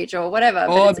heartless bitch or whatever. Or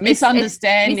but it's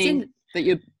misunderstanding that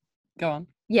you go on.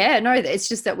 Yeah, no, it's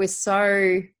just that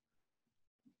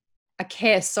I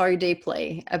care so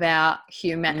deeply about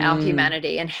our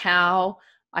humanity, and how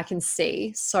I can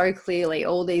see so clearly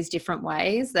all these different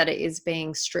ways that it is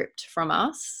being stripped from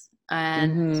us.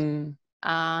 And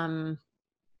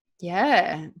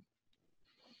yeah.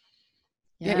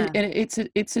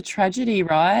 It's a tragedy,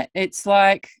 right? It's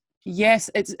like, yes,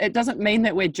 it doesn't mean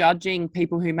that we're judging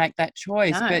people who make that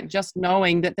choice, but just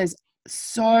knowing that there's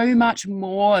so much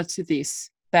more to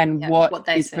this than what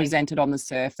is presented on the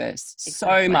surface.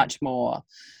 Exactly. So much more.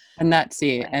 And that's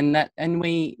it. And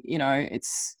we,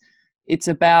 it's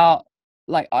about,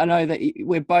 like, I know that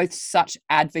we're both such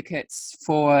advocates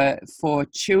for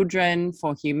children,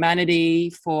 for humanity,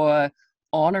 for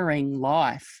honoring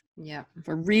life. Yeah.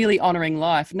 For really honoring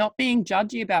life, not being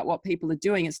judgy about what people are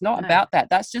doing. It's not about that.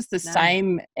 That's just the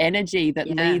same energy that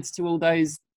leads to all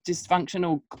those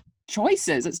dysfunctional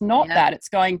choices. It's not that. It's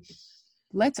going,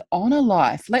 let's honor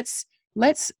life.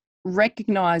 Let's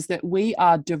recognize that we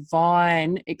are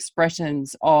divine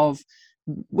expressions of,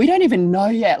 we don't even know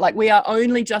yet. Like, we are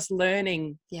only just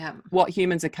learning what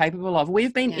humans are capable of.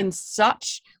 We've been in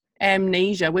such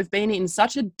amnesia. We've been in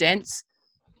such a dense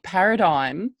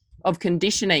paradigm of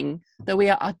conditioning that we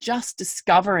are just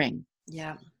discovering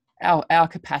our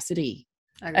capacity.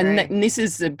 And this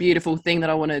is a beautiful thing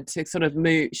that I wanted to sort of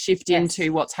shift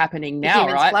into what's happening now,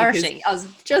 right? Flourishing. Because I was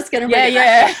just going to bring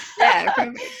it back.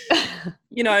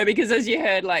 Because as you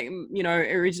heard, like,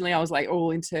 originally I was like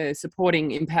all into supporting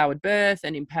empowered birth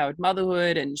and empowered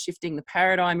motherhood and shifting the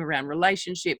paradigm around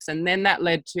relationships. And then that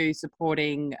led to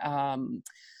supporting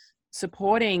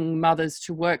mothers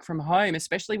to work from home,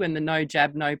 especially when the no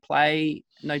jab, no pay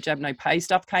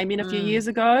stuff came in a few years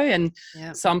ago, and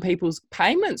some people's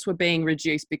payments were being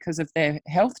reduced because of their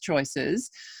health choices.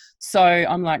 So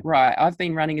I'm like, right, I've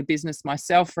been running a business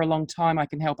myself for a long time. I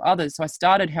can help others. So I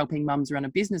started helping mums run a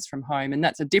business from home, and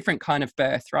that's a different kind of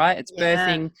birth, right? It's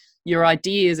birthing your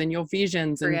ideas and your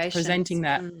visions and presenting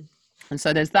that. And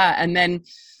so there's that. And then,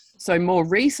 so more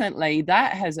recently,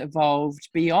 that has evolved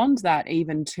beyond that,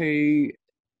 even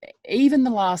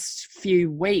the last few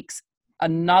weeks,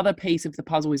 another piece of the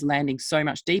puzzle is landing so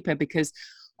much deeper, because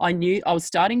I knew I was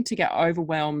starting to get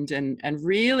overwhelmed and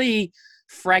really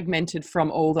fragmented from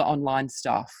all the online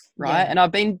stuff, right? And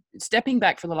I've been stepping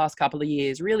back for the last couple of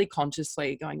years, really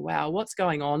consciously going, wow, what's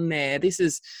going on there? This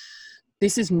is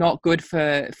not good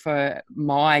for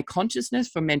my consciousness,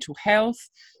 for mental health,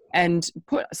 and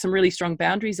put some really strong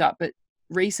boundaries up. But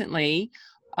recently,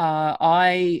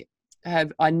 I've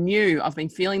been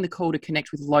feeling the call to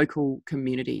connect with local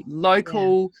community,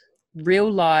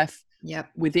 real life,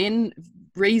 within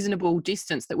reasonable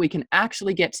distance, that we can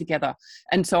actually get together.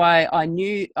 And so I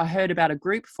heard about a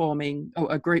group forming,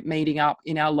 or a group meeting up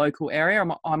in our local area.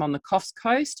 I'm on the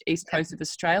coast, east coast of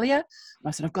Australia. And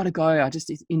I said, I've got to go. I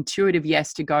just intuitive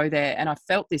yes to go there. And I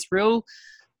felt this real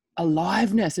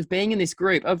aliveness of being in this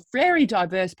group of very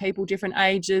diverse people, different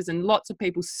ages, and lots of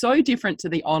people so different to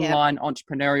the online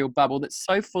entrepreneurial bubble that's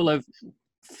so full of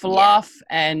fluff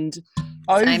and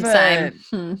over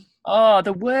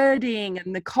the wording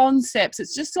and the concepts.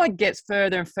 It's just like gets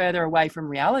further and further away from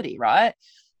reality, right?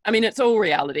 I mean, it's all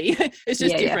reality. It's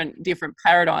just Yeah, yeah. different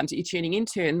paradigms that you're tuning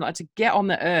into, and like to get on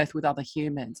the earth with other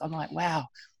humans. I'm like, wow,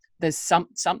 there's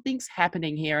something's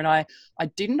happening here, and I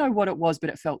didn't know what it was,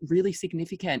 but it felt really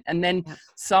significant. And then Yep.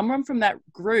 someone from that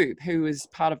group who was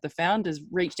part of the founders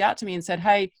reached out to me and said,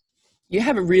 hey, you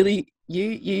have a really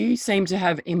you seem to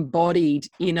have embodied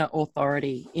inner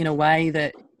authority in a way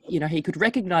that, you know, he could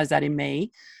recognize that in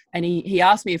me. And he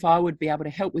asked me if I would be able to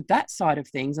help with that side of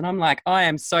things. And I'm like, I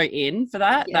am so in for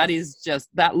that. That Yes. is just,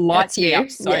 that That's lights me up you.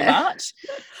 so Yeah. much.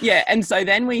 Yeah. And so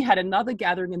then we had another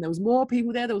gathering and there was more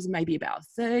people there. There was maybe about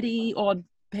 30 odd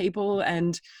people.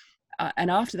 And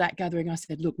after that gathering, I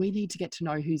said, look, we need to get to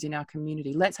know who's in our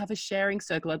community. Let's have a sharing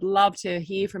circle. I'd love to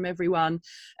hear from everyone.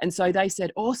 And so they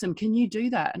said, awesome, can you do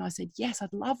that? And I said, yes,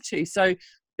 I'd love to. So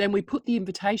then we put the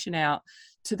invitation out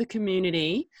to the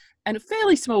community, and a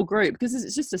fairly small group, because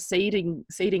it's just a seeding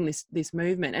this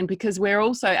movement. And because we're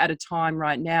also at a time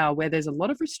right now where there's a lot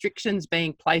of restrictions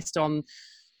being placed on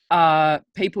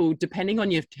people depending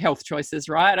on your health choices,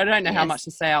 right? I don't know how much Yes.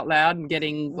 to say out loud and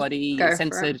getting bloody Go for it.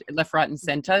 censored left, right, and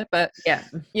center, but Yeah.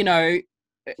 you know,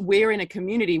 we're in a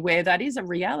community where that is a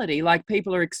reality. Like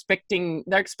people are you're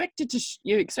expected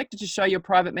to show your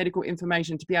private medical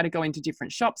information to be able to go into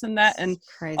different shops and that. And It's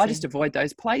I crazy. just avoid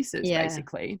those places Yeah.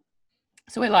 basically.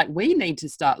 So we're like, we need to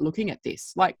start looking at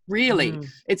this. Like really, Mm.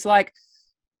 it's like,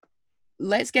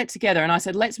 let's get together. And I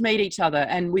said, let's meet each other.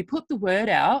 And we put the word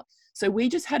out. So we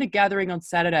just had a gathering on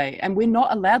Saturday, and we're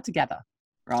not allowed to gather,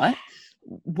 right?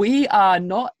 We are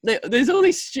not, there's all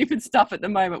this stupid stuff at the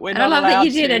moment. We're And I not love that you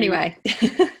allowed did to. anyway.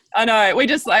 I know. We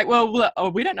just like, well,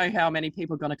 we don't know how many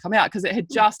people are going to come out, because it had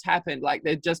just happened. Like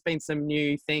there'd just been some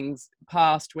new things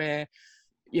passed where,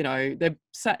 you know, they're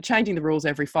changing the rules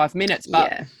every 5 minutes.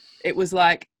 But Yeah. it was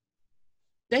like,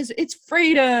 it's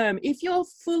freedom. If you're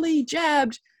fully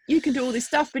jabbed, you can do all this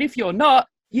stuff. But if you're not,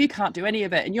 you can't do any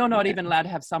of it. And you're not Yeah. even allowed to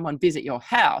have someone visit your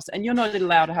house. And you're not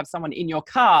allowed to have someone in your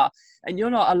car. And you're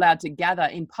not allowed to gather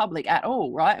in public at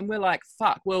all, right? And we're like,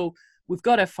 fuck, well, we've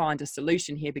got to find a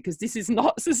solution here, because this is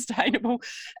not sustainable.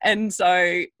 And so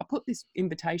I put this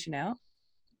invitation out.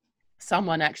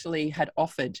 Someone actually had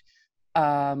offered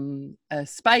a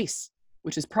space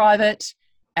which is private,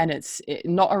 and it's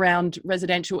not around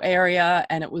residential area.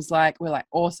 And it was like, we're like,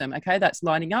 awesome, okay, that's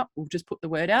lining up, we'll just put the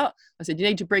word out. I said, you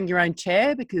need to bring your own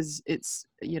chair, because it's,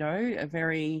 you know, a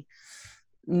very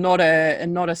not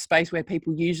a space where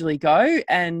people usually go.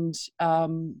 And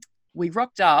we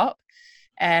rocked up,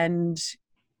 and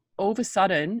all of a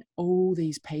sudden, all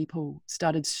these people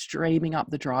started streaming up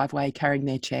the driveway carrying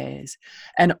their chairs.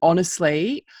 And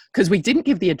honestly, because we didn't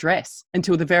give the address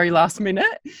until the very last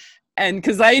minute, and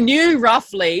because they knew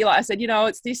roughly, like I said, you know,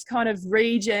 it's this kind of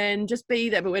region, just be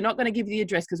there, but we're not going to give you the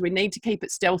address because we need to keep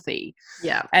it stealthy.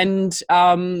 Yeah. And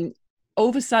all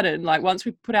of a sudden, like once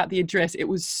we put out the address, it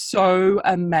was so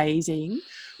amazing.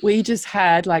 We just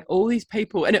had like all these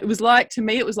people, and it was like, to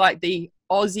me, it was like the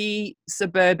Aussie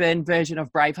suburban version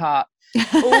of Braveheart.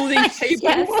 All these people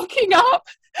Yes. walking up,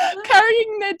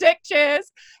 carrying their deck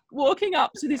chairs, walking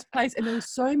up to this place, and there were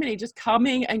so many just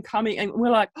coming, and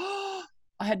we're like, oh,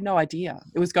 I had no idea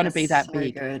it was going to be that so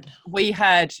big. Good. We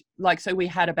had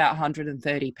about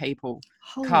 130 people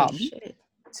Holy come shit.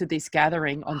 to this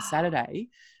gathering on Saturday.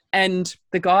 And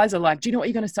the guys are like, do you know what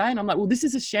you're going to say? And I'm like, well, this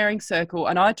is a sharing circle.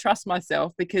 And I trust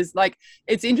myself, because like,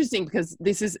 it's interesting, because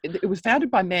it was founded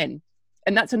by men.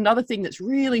 And that's another thing that's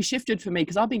really shifted for me,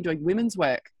 because I've been doing women's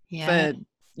work for,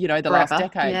 you know, the last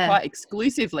decade, quite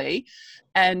exclusively.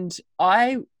 And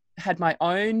I had my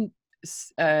own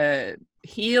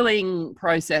healing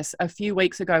process a few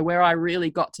weeks ago, where I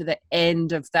really got to the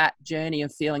end of that journey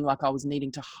of feeling like I was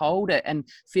needing to hold it, and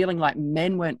feeling like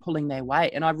men weren't pulling their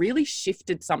weight. And I really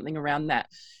shifted something around that.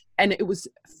 And it was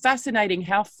fascinating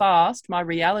how fast my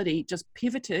reality just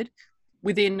pivoted.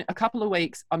 Within a couple of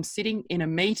weeks, I'm sitting in a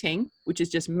meeting, which is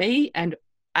just me and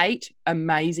 8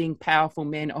 amazing, powerful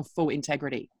men of full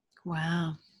integrity.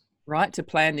 Wow. Right, to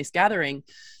plan this gathering.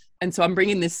 And so I'm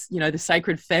bringing this, you know, the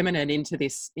sacred feminine into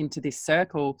this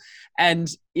circle. And,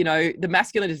 you know, the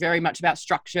masculine is very much about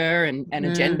structure and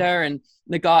agenda. And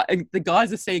the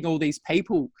guys are seeing all these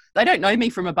people. They don't know me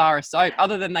from a bar of soap,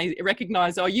 other than they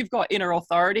recognize, oh, you've got inner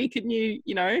authority. Can you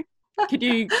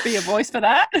be a voice for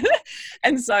that?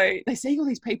 And so they see all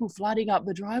these people flooding up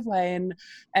the driveway,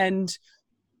 and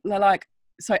they're like,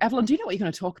 so Avalon, do you know what you're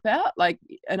going to talk about? Like,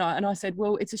 and I said,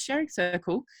 well, it's a sharing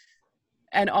circle.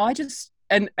 And I just,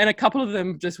 and a couple of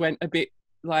them just went a bit,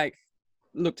 like,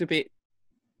 looked a bit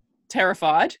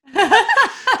terrified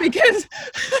because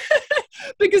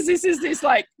this is this,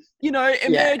 like, you know,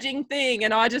 emerging thing.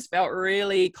 And I just felt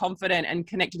really confident and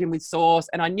connected in with source.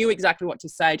 And I knew exactly what to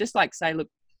say, just like say, look,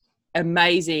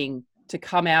 amazing to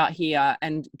come out here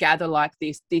and gather like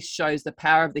this. This shows the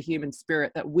power of the human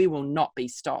spirit, that we will not be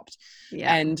stopped.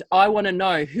 Yeah. And I want to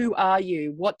know, who are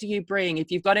you? What do you bring?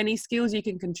 If you've got any skills you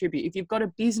can contribute, if you've got a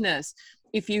business,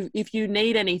 if you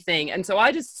need anything. And so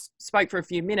I just spoke for a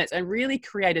few minutes and really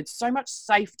created so much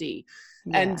safety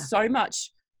and so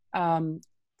much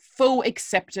full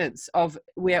acceptance of,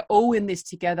 we're all in this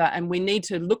together, and we need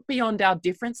to look beyond our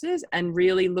differences and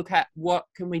really look at what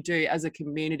can we do as a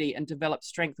community and develop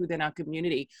strength within our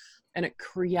community. And it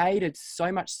created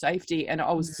so much safety. And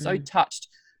I was so touched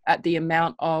at the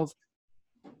amount of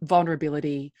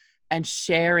vulnerability and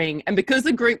sharing. And because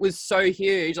the group was so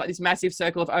huge, like this massive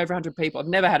circle of over 100 people, I've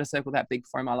never had a circle that big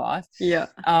before in my life. Yeah.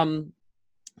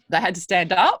 They had to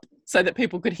stand up so that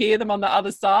people could hear them on the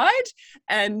other side.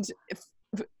 And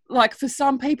like for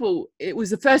some people, it was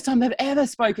the first time they've ever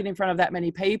spoken in front of that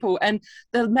many people. And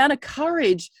the amount of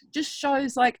courage just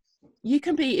shows, like, you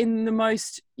can be in the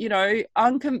most, you know,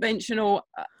 unconventional,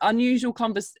 unusual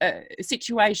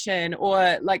situation,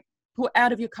 or like put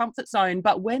out of your comfort zone.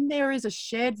 But when there is a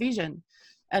shared vision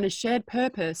and a shared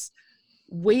purpose,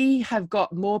 we have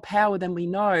got more power than we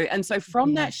know. And so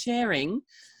from that sharing,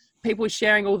 people were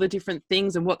sharing all the different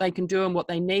things and what they can do and what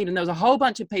they need. And there was a whole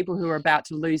bunch of people who were about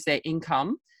to lose their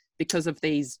income because of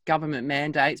these government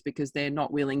mandates, because they're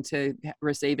not willing to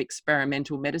receive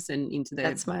experimental medicine into their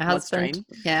That's my bloodstream. husband.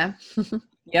 Yeah.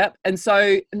 Yep. And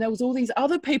so, and there was all these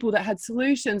other people that had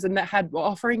solutions and that were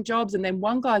offering jobs. And then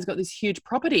one guy's got this huge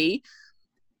property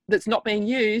that's not being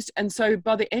used. And so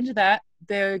by the end of that,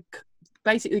 they're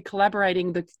basically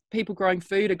collaborating. The people growing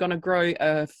food are going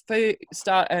to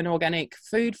start an organic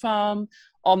food farm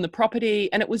on the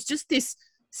property. And it was just this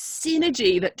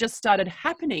synergy that just started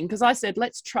happening, because I said,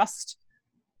 let's trust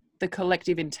the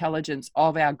collective intelligence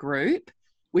of our group,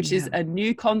 which is a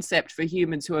new concept for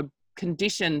humans who are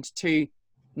conditioned to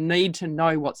need to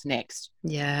know what's next.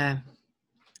 Yeah.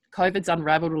 COVID's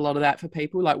unraveled a lot of that for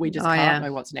people. Like, we just can't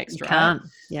know what's next, you right? Can't.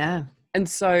 Yeah. And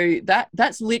so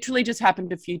that's literally just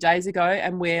happened a few days ago.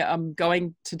 And we're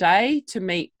going today to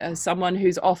meet someone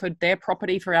who's offered their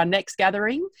property for our next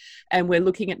gathering. And we're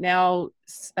looking at now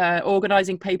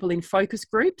organising people in focus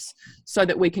groups so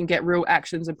that we can get real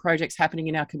actions and projects happening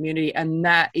in our community. And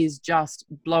that is just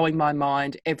blowing my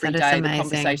mind every day. The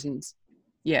conversations.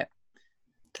 Yeah.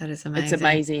 That is amazing. It's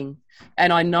amazing.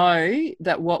 And I know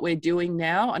that what we're doing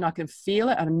now, and I can feel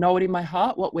it, and I know it in my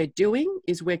heart, what we're doing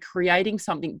is we're creating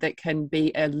something that can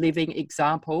be a living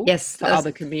example for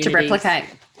other communities. To replicate.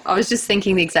 I was just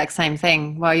thinking the exact same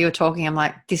thing while you were talking. I'm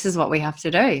like, this is what we have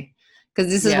to do.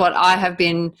 Because this is what I have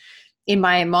been in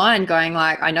my mind going,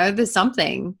 like, I know there's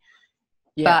something,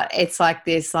 but it's like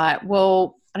this, like,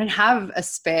 well, I don't have a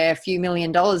spare few $1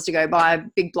 million to go buy a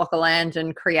big block of land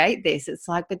and create this. It's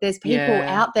like, but there's people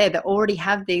out there that already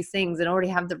have these things and already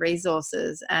have the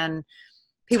resources, and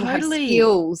people have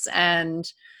skills, and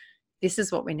this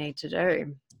is what we need to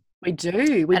do. We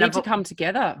do. We need to come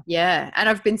together. Yeah. And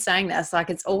I've been saying that. It's like,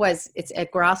 it's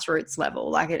at grassroots level.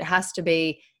 Like, it has to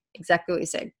be exactly what you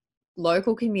said,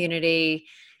 local community,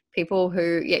 people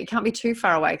who, it can't be too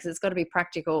far away because it's got to be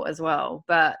practical as well.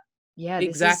 But yeah,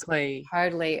 exactly. This is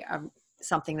totally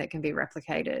something that can be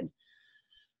replicated.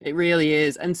 It really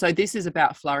is. And so this is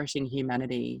about flourishing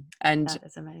humanity. And that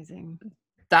is amazing.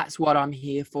 That's what I'm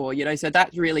here for, you know. So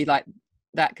that's really, like,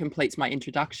 that completes my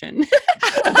introduction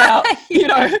about, you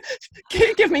know,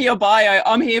 give me your bio.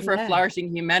 I'm here for a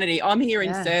flourishing humanity. I'm here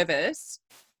in service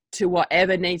to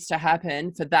whatever needs to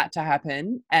happen for that to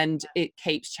happen. And it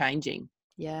keeps changing.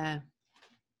 Yeah.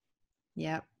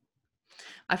 Yeah.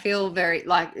 I feel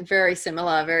very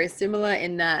similar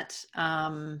in that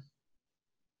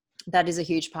that is a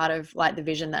huge part of, like, the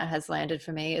vision that has landed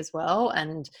for me as well.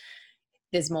 And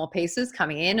there's more pieces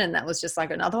coming in, and that was just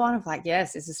like another one of, like,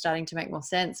 yes, this is starting to make more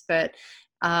sense. But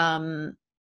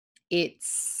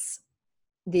it's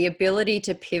the ability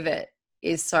to pivot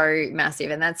is so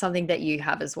massive, and that's something that you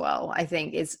have as well. I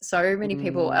think is so many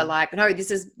people are like, no,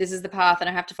 this is the path and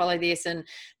I have to follow this, and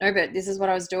no, but this is what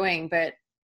I was doing. But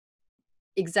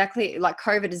exactly, like,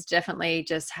 COVID has definitely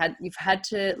you've had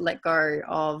to let go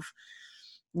of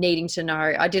needing to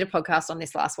know. I did a podcast on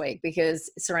this last week,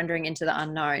 because surrendering into the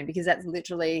unknown, because that's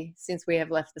literally, since we have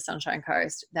left the Sunshine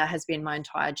Coast, that has been my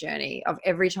entire journey of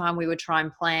every time we would try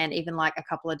and plan even like a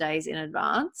couple of days in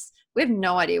advance. We have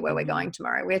no idea where we're going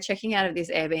tomorrow. We're checking out of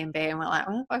this Airbnb and we're like,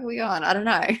 where the fuck are we going? I don't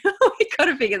know. We got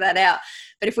to figure that out.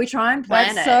 But if we try and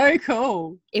plan That's so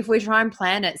cool. If we try and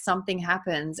plan it, something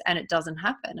happens and it doesn't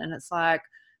happen. And it's like,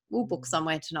 we'll book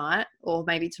somewhere tonight or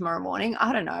maybe tomorrow morning.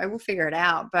 I don't know. We'll figure it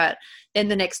out. But then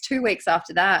the next 2 weeks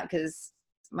after that, because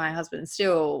my husband's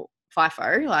still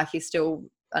FIFO, like, he's still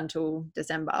until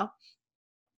December,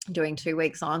 doing 2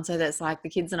 weeks on. So that's like the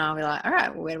kids and I were like, all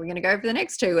right, well, where are we going to go for the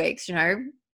next 2 weeks? You know,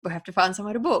 we'll have to find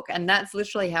somewhere to book. And that's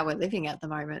literally how we're living at the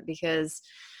moment, because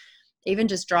even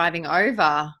just driving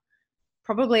over,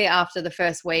 probably after the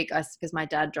first week, because my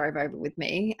dad drove over with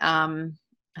me,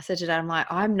 I said to Dad, I'm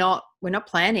like, we're not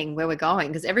planning where we're going,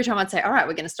 because every time I'd say, all right,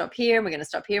 we're going to stop here and we're going to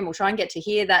stop here and we'll try and get to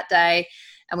here that day,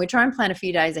 and we try and plan a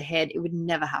few days ahead, it would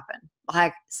never happen.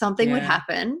 Like something would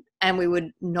happen and we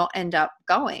would not end up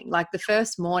going. Like the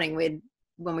first morning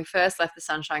when we first left the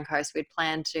Sunshine Coast, we'd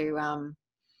planned to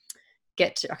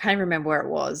get to, I can't even remember where it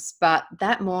was, but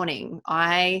that morning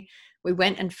we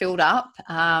went and filled up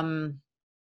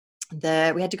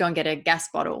we had to go and get a gas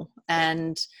bottle,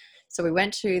 and so we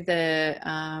went to the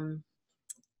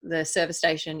service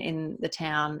station in the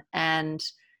town, and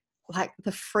like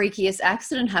the freakiest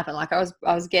accident happened. Like I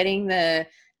was getting the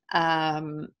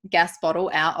gas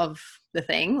bottle out of the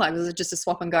thing, like it was just a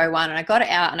swap and go one, and I got it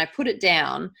out and I put it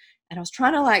down, and I was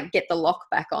trying to like get the lock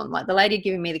back on. Like the lady had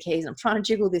given me the keys and I'm trying to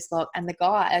jiggle this lock, and a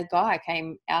guy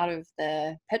came out of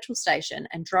the petrol station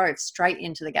and drove straight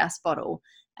into the gas bottle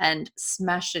and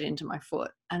smashed it into my foot.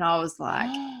 And I was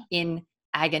like in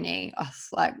agony.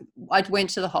 I went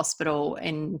to the hospital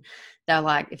and they're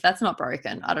like, if that's not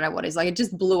broken, I don't know what is. Like it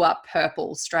just blew up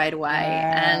purple straight away.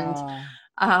 Wow.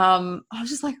 And I was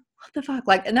just like, what the fuck?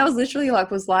 Like, and that was literally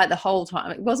was like the whole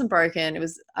time. It wasn't broken. It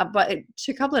was, but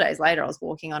a couple of days later, I was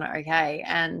walking on it okay.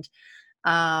 And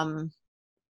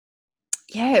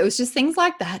yeah, it was just things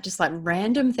like that, just like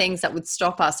random things that would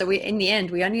stop us. So in the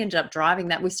end, we only ended up driving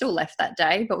that. We still left that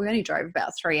day, but we only drove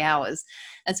about 3 hours.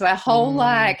 And so our whole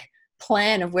like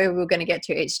plan of where we were going to get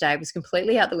to each day was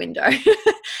completely out the window.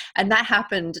 And that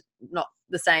happened, not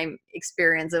the same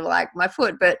experience of like my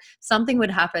foot, but something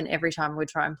would happen every time we'd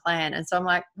try and plan. And so I'm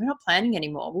like, we're not planning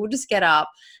anymore. We'll just get up,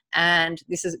 and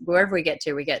this is wherever we get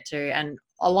to. And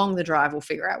along the drive, we'll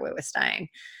figure out where we're staying.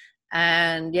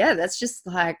 And yeah, that's just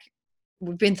like,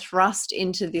 we've been thrust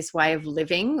into this way of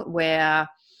living where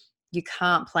you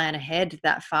can't plan ahead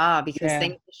that far because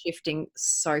things are shifting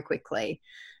so quickly.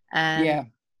 And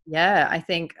I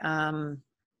think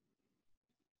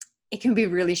it can be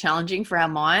really challenging for our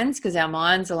minds, because our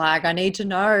minds are like, I need to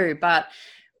know, but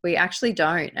we actually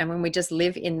don't. And when we just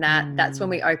live in that, that's when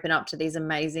we open up to these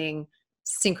amazing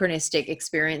synchronistic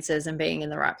experiences and being in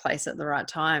the right place at the right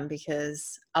time,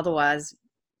 because otherwise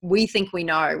we think we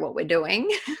know what we're doing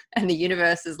and the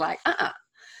universe is like, I've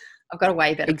got a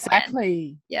way better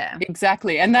plan. Yeah,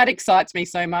 exactly. And that excites me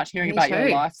so much, hearing about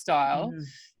your lifestyle.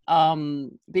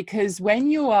 Because when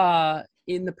you are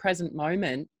in the present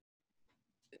moment,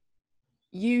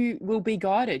 you will be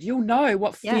guided. You'll know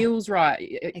what feels right.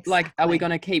 Exactly. Like, are we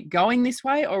going to keep going this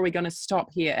way, or are we going to stop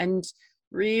here? And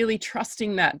really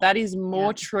trusting that is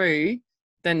more true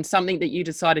than something that you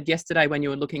decided yesterday when you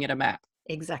were looking at a map.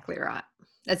 Exactly right.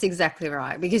 That's exactly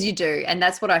right, because you do. And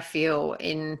that's what I feel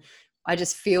I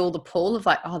just feel the pull of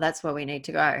like, oh, that's where we need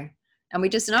to go. And we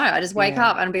just know. I just wake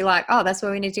up and be like, oh, that's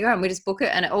where we need to go. And we just book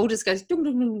it, and it all just goes dum,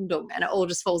 dum, dum, dum, and it all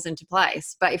just falls into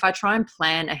place. But if I try and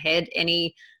plan ahead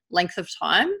any length of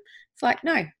time, it's like,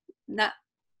 no,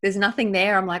 there's nothing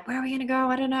there. I'm like, where are we going to go?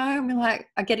 I don't know. I'm like,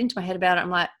 I get into my head about it. I'm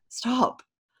like, stop.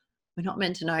 We're not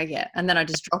meant to know yet. And then I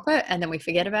just drop it, and then we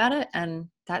forget about it. And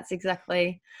that's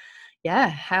exactly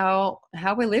how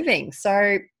we're living.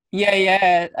 So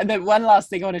and then one last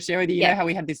thing I want to share with you, you know how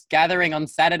we had this gathering on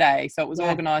Saturday, so it was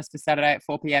organized for Saturday at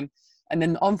 4 p.m, and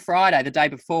then on Friday, the day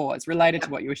before, it's related to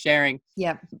what you were sharing.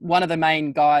 One of the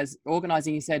main guys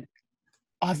organizing, he said,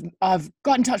 I've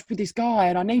got in touch with this guy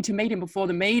and I need to meet him before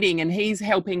the meeting, and he's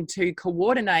helping to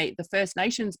coordinate the First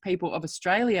Nations people of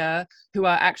Australia who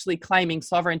are actually claiming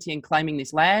sovereignty and claiming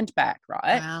this land back,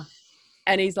 right? Wow.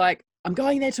 And he's like, I'm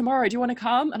going there tomorrow. Do you want to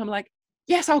come? And I'm like,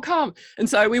 yes, I'll come. And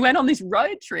so we went on this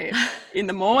road trip in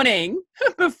the morning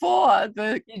before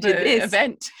the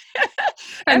event.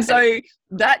 And so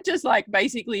that just like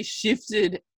basically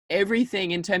shifted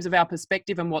everything in terms of our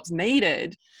perspective and what's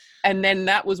needed. And then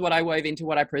that was what I wove into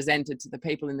what I presented to the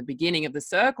people in the beginning of the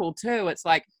circle too. It's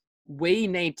like, we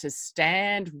need to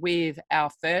stand with our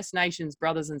First Nations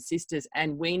brothers and sisters,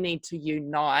 and we need to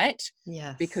unite.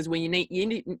 Yes. Because we need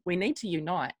to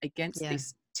unite against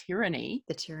this tyranny.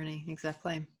 The tyranny,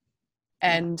 exactly.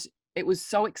 And it was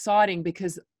so exciting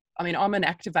because, I mean, I'm an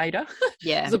activator.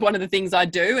 Yeah. It's one of the things I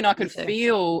do, and I could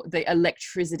feel the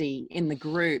electricity in the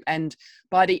group. And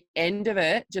by the end of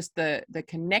it, just the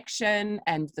connection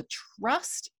and the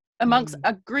trust amongst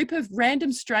a group of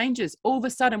random strangers, all of a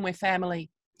sudden we're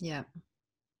family. Yeah.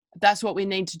 That's what we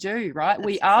need to do, right?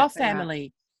 We are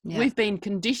family. Right. Yeah. We've been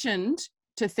conditioned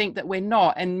to think that we're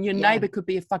not, and your Yeah. neighbor could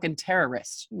be a fucking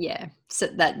terrorist. Yeah. So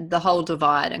that the whole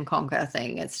divide and conquer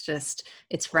thing,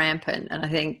 it's rampant. And I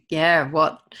think, yeah,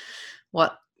 what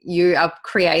you are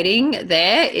creating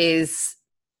there is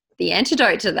the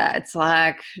antidote to that. It's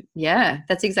like, yeah,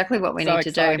 that's exactly what we So need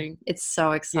to do. exciting. It's so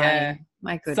Yeah. exciting.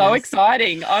 My So goodness.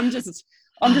 exciting. I'm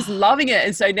just loving it.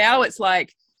 And so now it's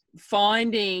like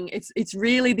finding, it's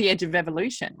really the edge of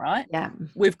evolution, right? Yeah.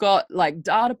 We've got like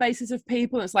databases of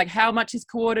people. It's like how much is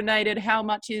coordinated, how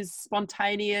much is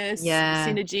spontaneous Yeah.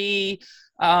 synergy.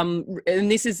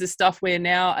 And this is the stuff where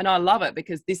now, and I love it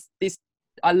because this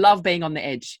I love being on the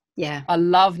edge. Yeah. I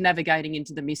love navigating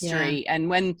into the Yeah. mystery. And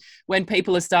when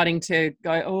people are starting to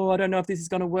go, oh, I don't know if this is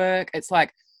going to work, it's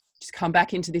like, just come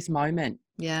back into this moment.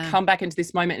 Yeah. Come back into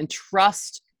this moment and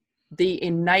trust the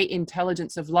innate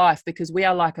intelligence of life, because we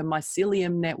are like a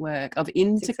mycelium network of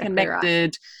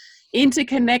interconnected,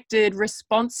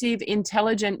 responsive,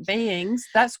 intelligent beings.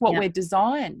 That's what we're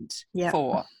designed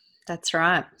for. That's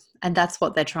right. And that's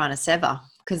what they're trying to sever,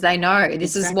 because they know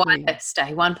this is why Exactly. they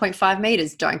stay 1.5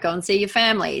 meters. Don't go and see your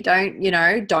family.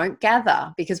 Don't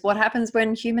gather, because what happens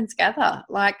when humans gather?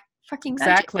 Like fucking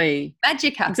magic. Exactly.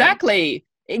 Magic happens. Exactly.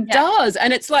 It does.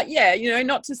 And it's like, yeah,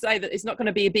 not to say that it's not going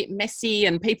to be a bit messy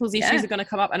and people's issues are going to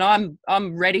come up, and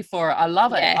I'm ready for it. I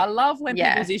love it. I love when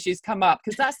people's issues come up,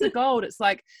 because that's the gold. It's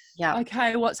like,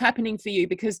 okay, what's happening for you?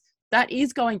 Because that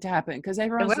is going to happen, because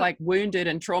everyone's like wounded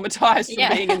and traumatized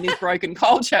from being in this broken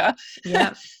culture.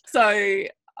 Yeah. So,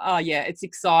 it's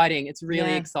exciting. It's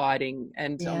really exciting.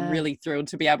 And I'm really thrilled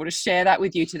to be able to share that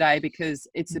with you today, because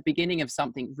it's the beginning of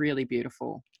something really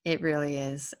beautiful. It really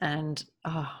is. And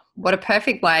what a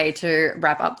perfect way to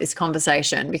wrap up this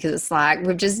conversation, because it's like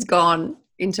we've just gone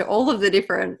into all of the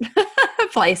different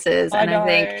places. And I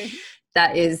think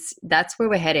that's where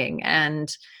we're heading.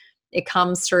 And it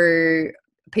comes through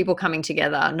people coming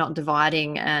together, not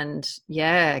dividing, and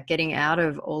getting out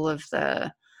of all of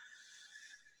the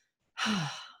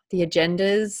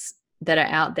agendas that are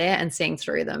out there and seeing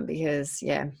through them, because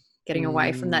getting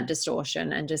away from that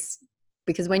distortion, and just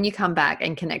because when you come back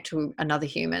and connect to another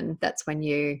human, that's when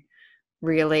you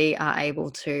really are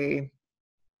able to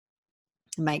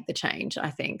make the change. I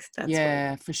think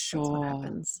that's for sure. what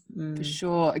happens. For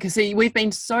sure. Because see, we've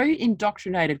been so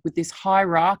indoctrinated with this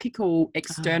hierarchical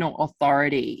external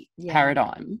authority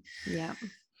paradigm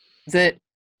that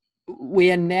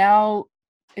we are now,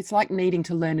 it's like needing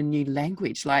to learn a new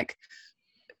language, like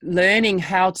learning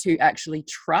how to actually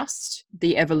trust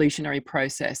the evolutionary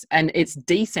process, and it's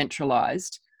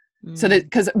decentralized. So that,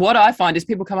 because what I find is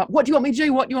people come up, what do you want me to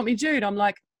do? What do you want me to do? And I'm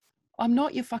like, I'm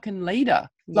not your fucking leader.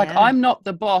 Like, I'm not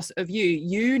the boss of you.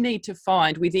 You need to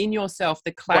find within yourself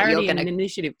the clarity and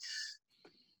initiative.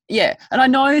 Yeah. And I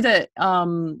know that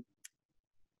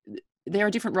there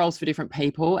are different roles for different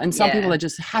people, and some people are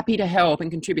just happy to help and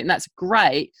contribute, and that's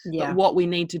great. But what we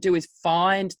need to do is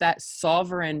find that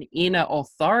sovereign inner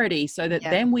authority, so that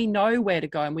then we know where to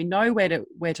go, and we know where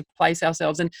to place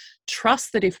ourselves, and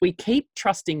trust that if we keep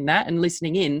trusting that and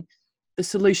listening in, the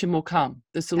solution will come.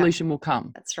 The solution will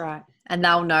come. That's right. And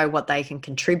they'll know what they can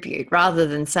contribute, rather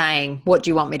than saying, what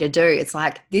do you want me to do? It's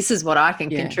like, this is what I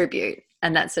can contribute.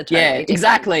 And that's a totally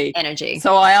different energy.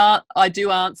 So I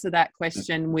do answer that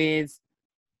question with,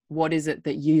 what is it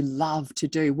that you love to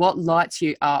do? What lights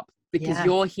you up? Because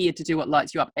you're here to do what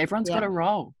lights you up. Everyone's got a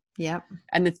role. Yeah.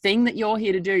 And the thing that you're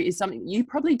here to do is something you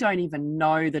probably don't even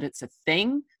know that it's a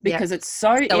thing, because it's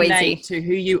so innate to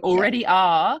who you already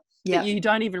are that you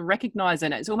don't even recognize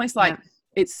it. It's almost like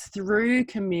it's through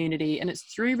community and it's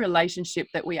through relationship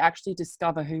that we actually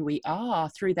discover who we are,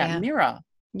 through that mirror.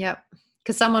 Yep.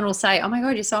 Because someone will say, oh my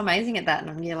God, you're so amazing at that.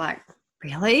 And you're like,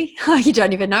 really? You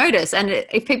don't even notice. And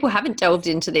if people haven't delved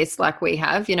into this like we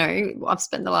have, I've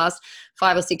spent the last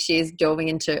 5 or 6 years delving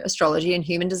into astrology and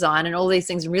human design and all these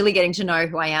things, really getting to know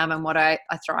who I am and what I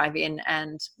thrive in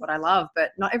and what I love.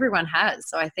 But not everyone has.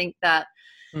 So I think that,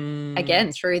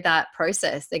 again, through that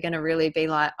process, they're going to really be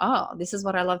like, oh, this is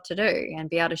what I love to do, and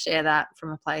be able to share that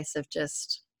from a place of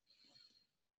just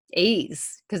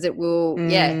ease, because it will,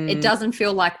 it doesn't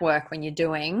feel like work when you're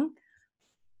doing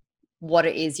what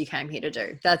it is you came here to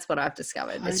do. That's what I've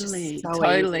discovered. Totally, it's just so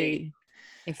totally.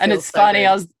 And it's so funny, good.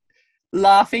 I was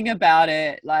laughing about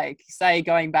it, like, say,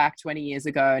 going back 20 years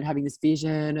ago and having this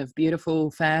vision of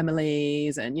beautiful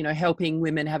families and, helping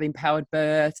women have empowered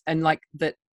births, and like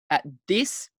that at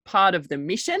this part of the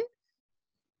mission,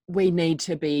 we need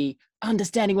to be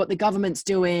understanding what the government's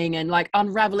doing and like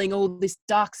unraveling all this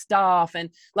dark stuff.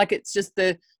 And like, it's just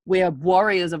we are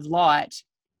warriors of light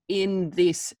in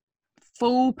this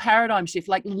full paradigm shift.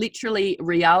 Like, literally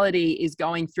reality is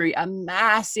going through a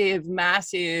massive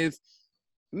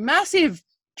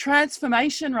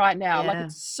transformation right now. Like, Yeah.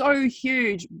 it's so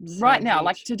huge So right now,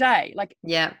 like huge. today, like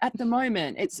Yeah. at the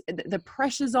moment, it's the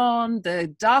pressure's on, the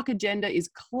dark agenda is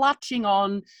clutching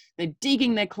on, they're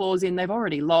digging their claws in. They've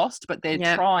already lost, but they're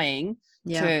Yeah. trying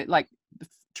Yeah. to, like,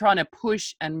 trying to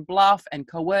push and bluff and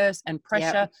coerce and Yeah.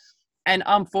 pressure. And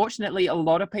unfortunately, a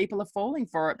lot of people are falling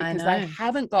for it I because they know.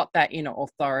 haven't got that inner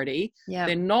authority. Yeah.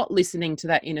 They're not listening to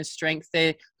that inner strength.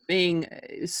 They're being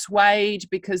swayed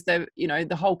because they're,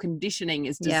 the whole conditioning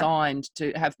is Yeah. designed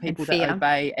to have And people to fear.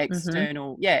 obey Mm-hmm.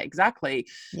 external. Yeah, exactly.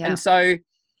 Yeah. And so,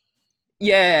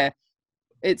 yeah,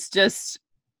 it's just,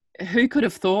 who could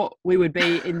have thought we would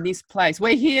be in this place?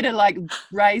 We're here to, like,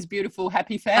 raise beautiful,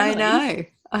 happy I families. know.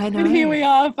 I And here know. we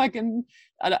are, fucking.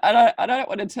 I don't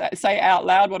want to say out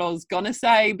loud what I was gonna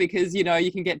say, because you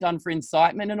can get done for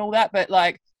incitement and all that. But,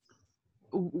 like,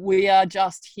 we are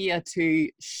just here to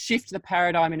shift the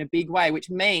paradigm in a big way, which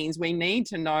means we need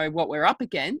to know what we're up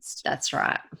against, That's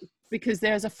right. because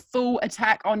there's a full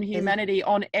attack on humanity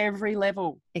on every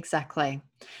level. Exactly.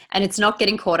 And it's not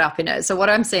getting caught up in it. So what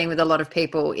I'm seeing with a lot of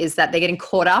people is that they're getting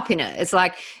caught up in it. It's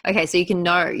like, okay, so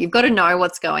you've got to know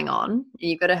what's going on.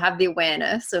 You've got to have the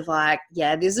awareness of, like,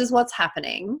 yeah, this is what's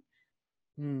happening,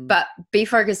 but be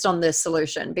focused on the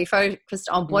solution. Be focused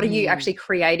on what are you actually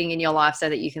creating in your life so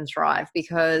that you can thrive.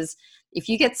 Because if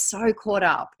you get so caught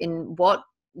up in what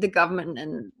the government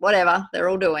and whatever they're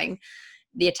all doing,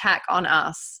 the attack on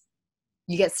us,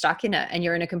 you get stuck in it and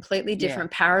you're in a completely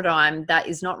different paradigm that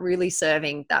is not really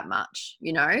serving that much,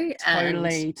 Totally. And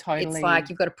it's like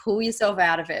you've got to pull yourself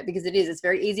out of it, because it's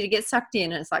very easy to get sucked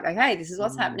in, and it's like, okay, this is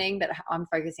what's happening, but I'm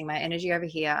focusing my energy over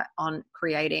here on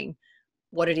creating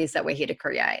what it is that we're here to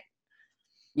create.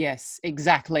 Yes,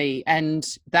 exactly. And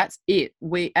that's it.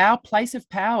 Our place of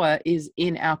power is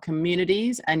in our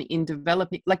communities and in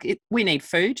developing, we need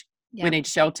food, we need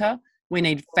shelter, we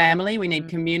need family, we need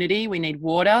community, we need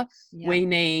water, we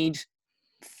need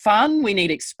fun, we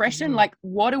need expression. Like,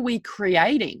 what are we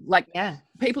creating? Like,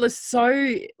 people are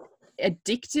so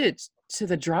addicted to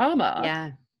the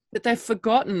drama that they've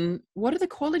forgotten, what are the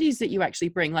qualities that you actually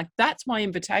bring? Like, that's my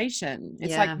invitation.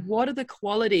 It's like, what are the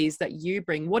qualities that you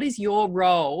bring? What is your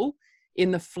role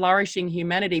in the flourishing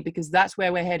humanity? Because that's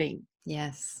where we're heading.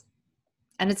 Yes.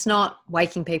 And it's not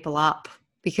waking people up,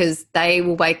 because they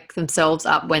will wake themselves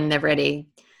up when they're ready.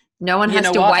 No one has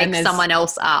to wake someone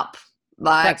else up.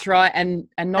 Like, that's right. And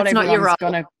not everyone's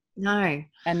gonna. No.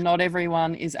 And not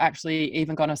everyone is actually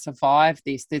even going to survive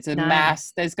this. There's a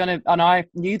mass. There's going to, and I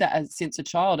knew that since a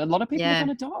child. A lot of people are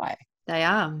going to die. They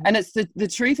are. And it's the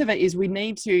truth of it is, we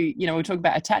need to, we talked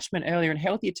about attachment earlier and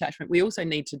healthy attachment. We also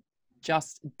need to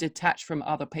just detach from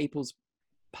other people's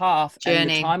path and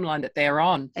the timeline that they're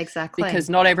on. Exactly. Because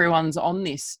not everyone's on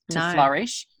this to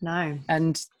flourish. No.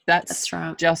 And that's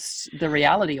right. Just the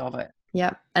reality of it.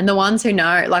 Yep. And the ones who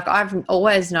know, like, I've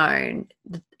always known,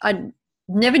 I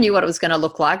never knew what it was going to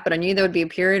look like, but I knew there would be a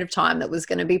period of time that was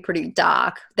going to be pretty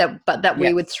dark, but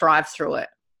we would thrive through it.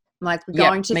 Like, we're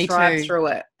going to thrive through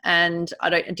it. And I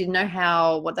didn't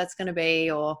know what that's going to be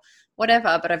or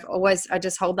whatever, but I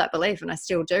just hold that belief, and I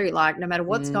still do. Like, no matter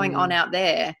what's going on out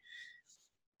there,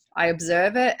 I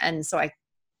observe it. And so I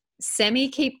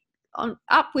keep on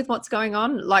up with what's going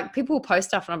on. Like, people will post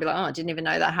stuff and I'll be like, oh, I didn't even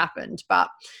know that happened. But,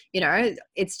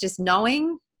 it's just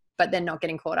knowing, but then not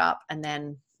getting caught up, and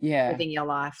then living your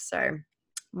life. So,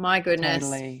 my goodness.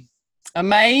 Totally.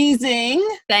 Amazing.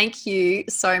 Thank you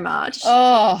so much.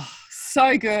 Oh,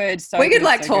 so good. We could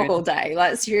talk all day.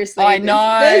 Like, seriously. I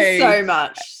know. There's so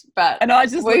much. But and I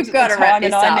just we've got to wrap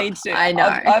this up. I know.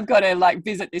 I've got to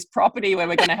visit this property where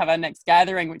we're going to have our next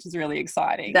gathering, which is really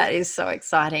exciting. That is so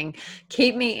exciting.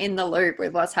 Keep me in the loop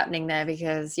with what's happening there,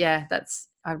 because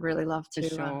I'd really love to.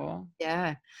 For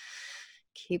sure.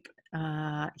 Keep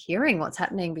hearing what's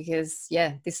happening, because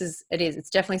it's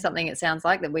definitely something, it sounds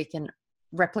like, that we can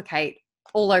replicate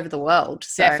all over the world.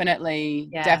 So, definitely.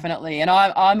 And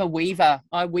I'm a weaver.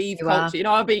 I weave culture.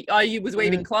 I was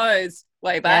weaving clothes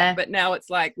way back, but now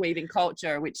it's like weaving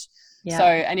culture, which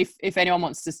and if anyone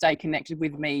wants to stay connected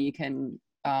with me, you can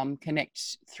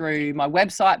connect through my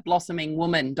website,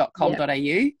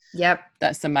 blossomingwoman.com.au. Yep.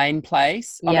 That's the main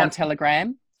place. I'm on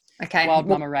Telegram. Okay. Wild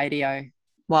Mama Radio.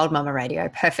 Wild Mama Radio.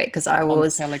 Perfect. Because I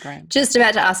was Telegram. Just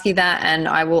about to ask you that, and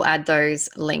I will add those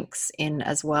links in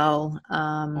as well.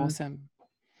 Awesome.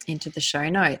 Into the show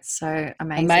notes. So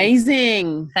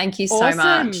amazing. Thank you so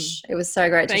much. It was so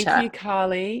great to chat. Thank you,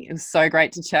 Carly. It was so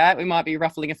great to chat. We might be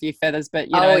ruffling a few feathers, but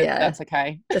that's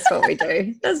okay. That's what we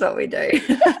do. That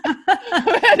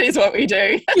is what we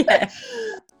do. Yeah.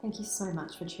 Thank you so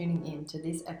much for tuning in to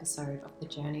this episode of the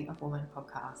Journey of Woman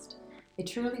podcast. It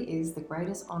truly is the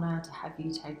greatest honour to have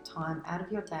you take time out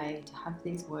of your day to have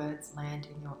these words land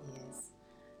in your ears.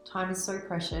 Time is so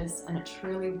precious, and it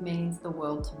truly means the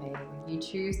world to me when you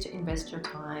choose to invest your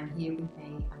time here with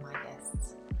me and my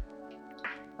guests.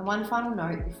 And one final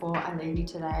note before I leave you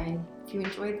today, if you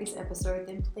enjoyed this episode,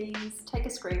 then please take a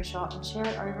screenshot and share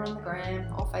it over on the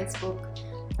gram or Facebook,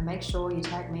 and make sure you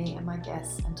tag me and my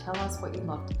guests and tell us what you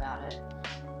loved about it.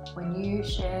 When you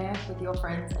share with your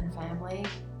friends and family,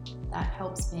 that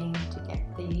helps me to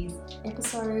get these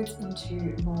episodes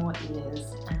into more ears,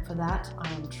 and for that I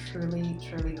am truly,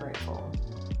 truly grateful.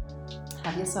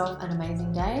 Have yourself an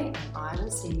amazing day, and I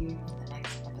will see you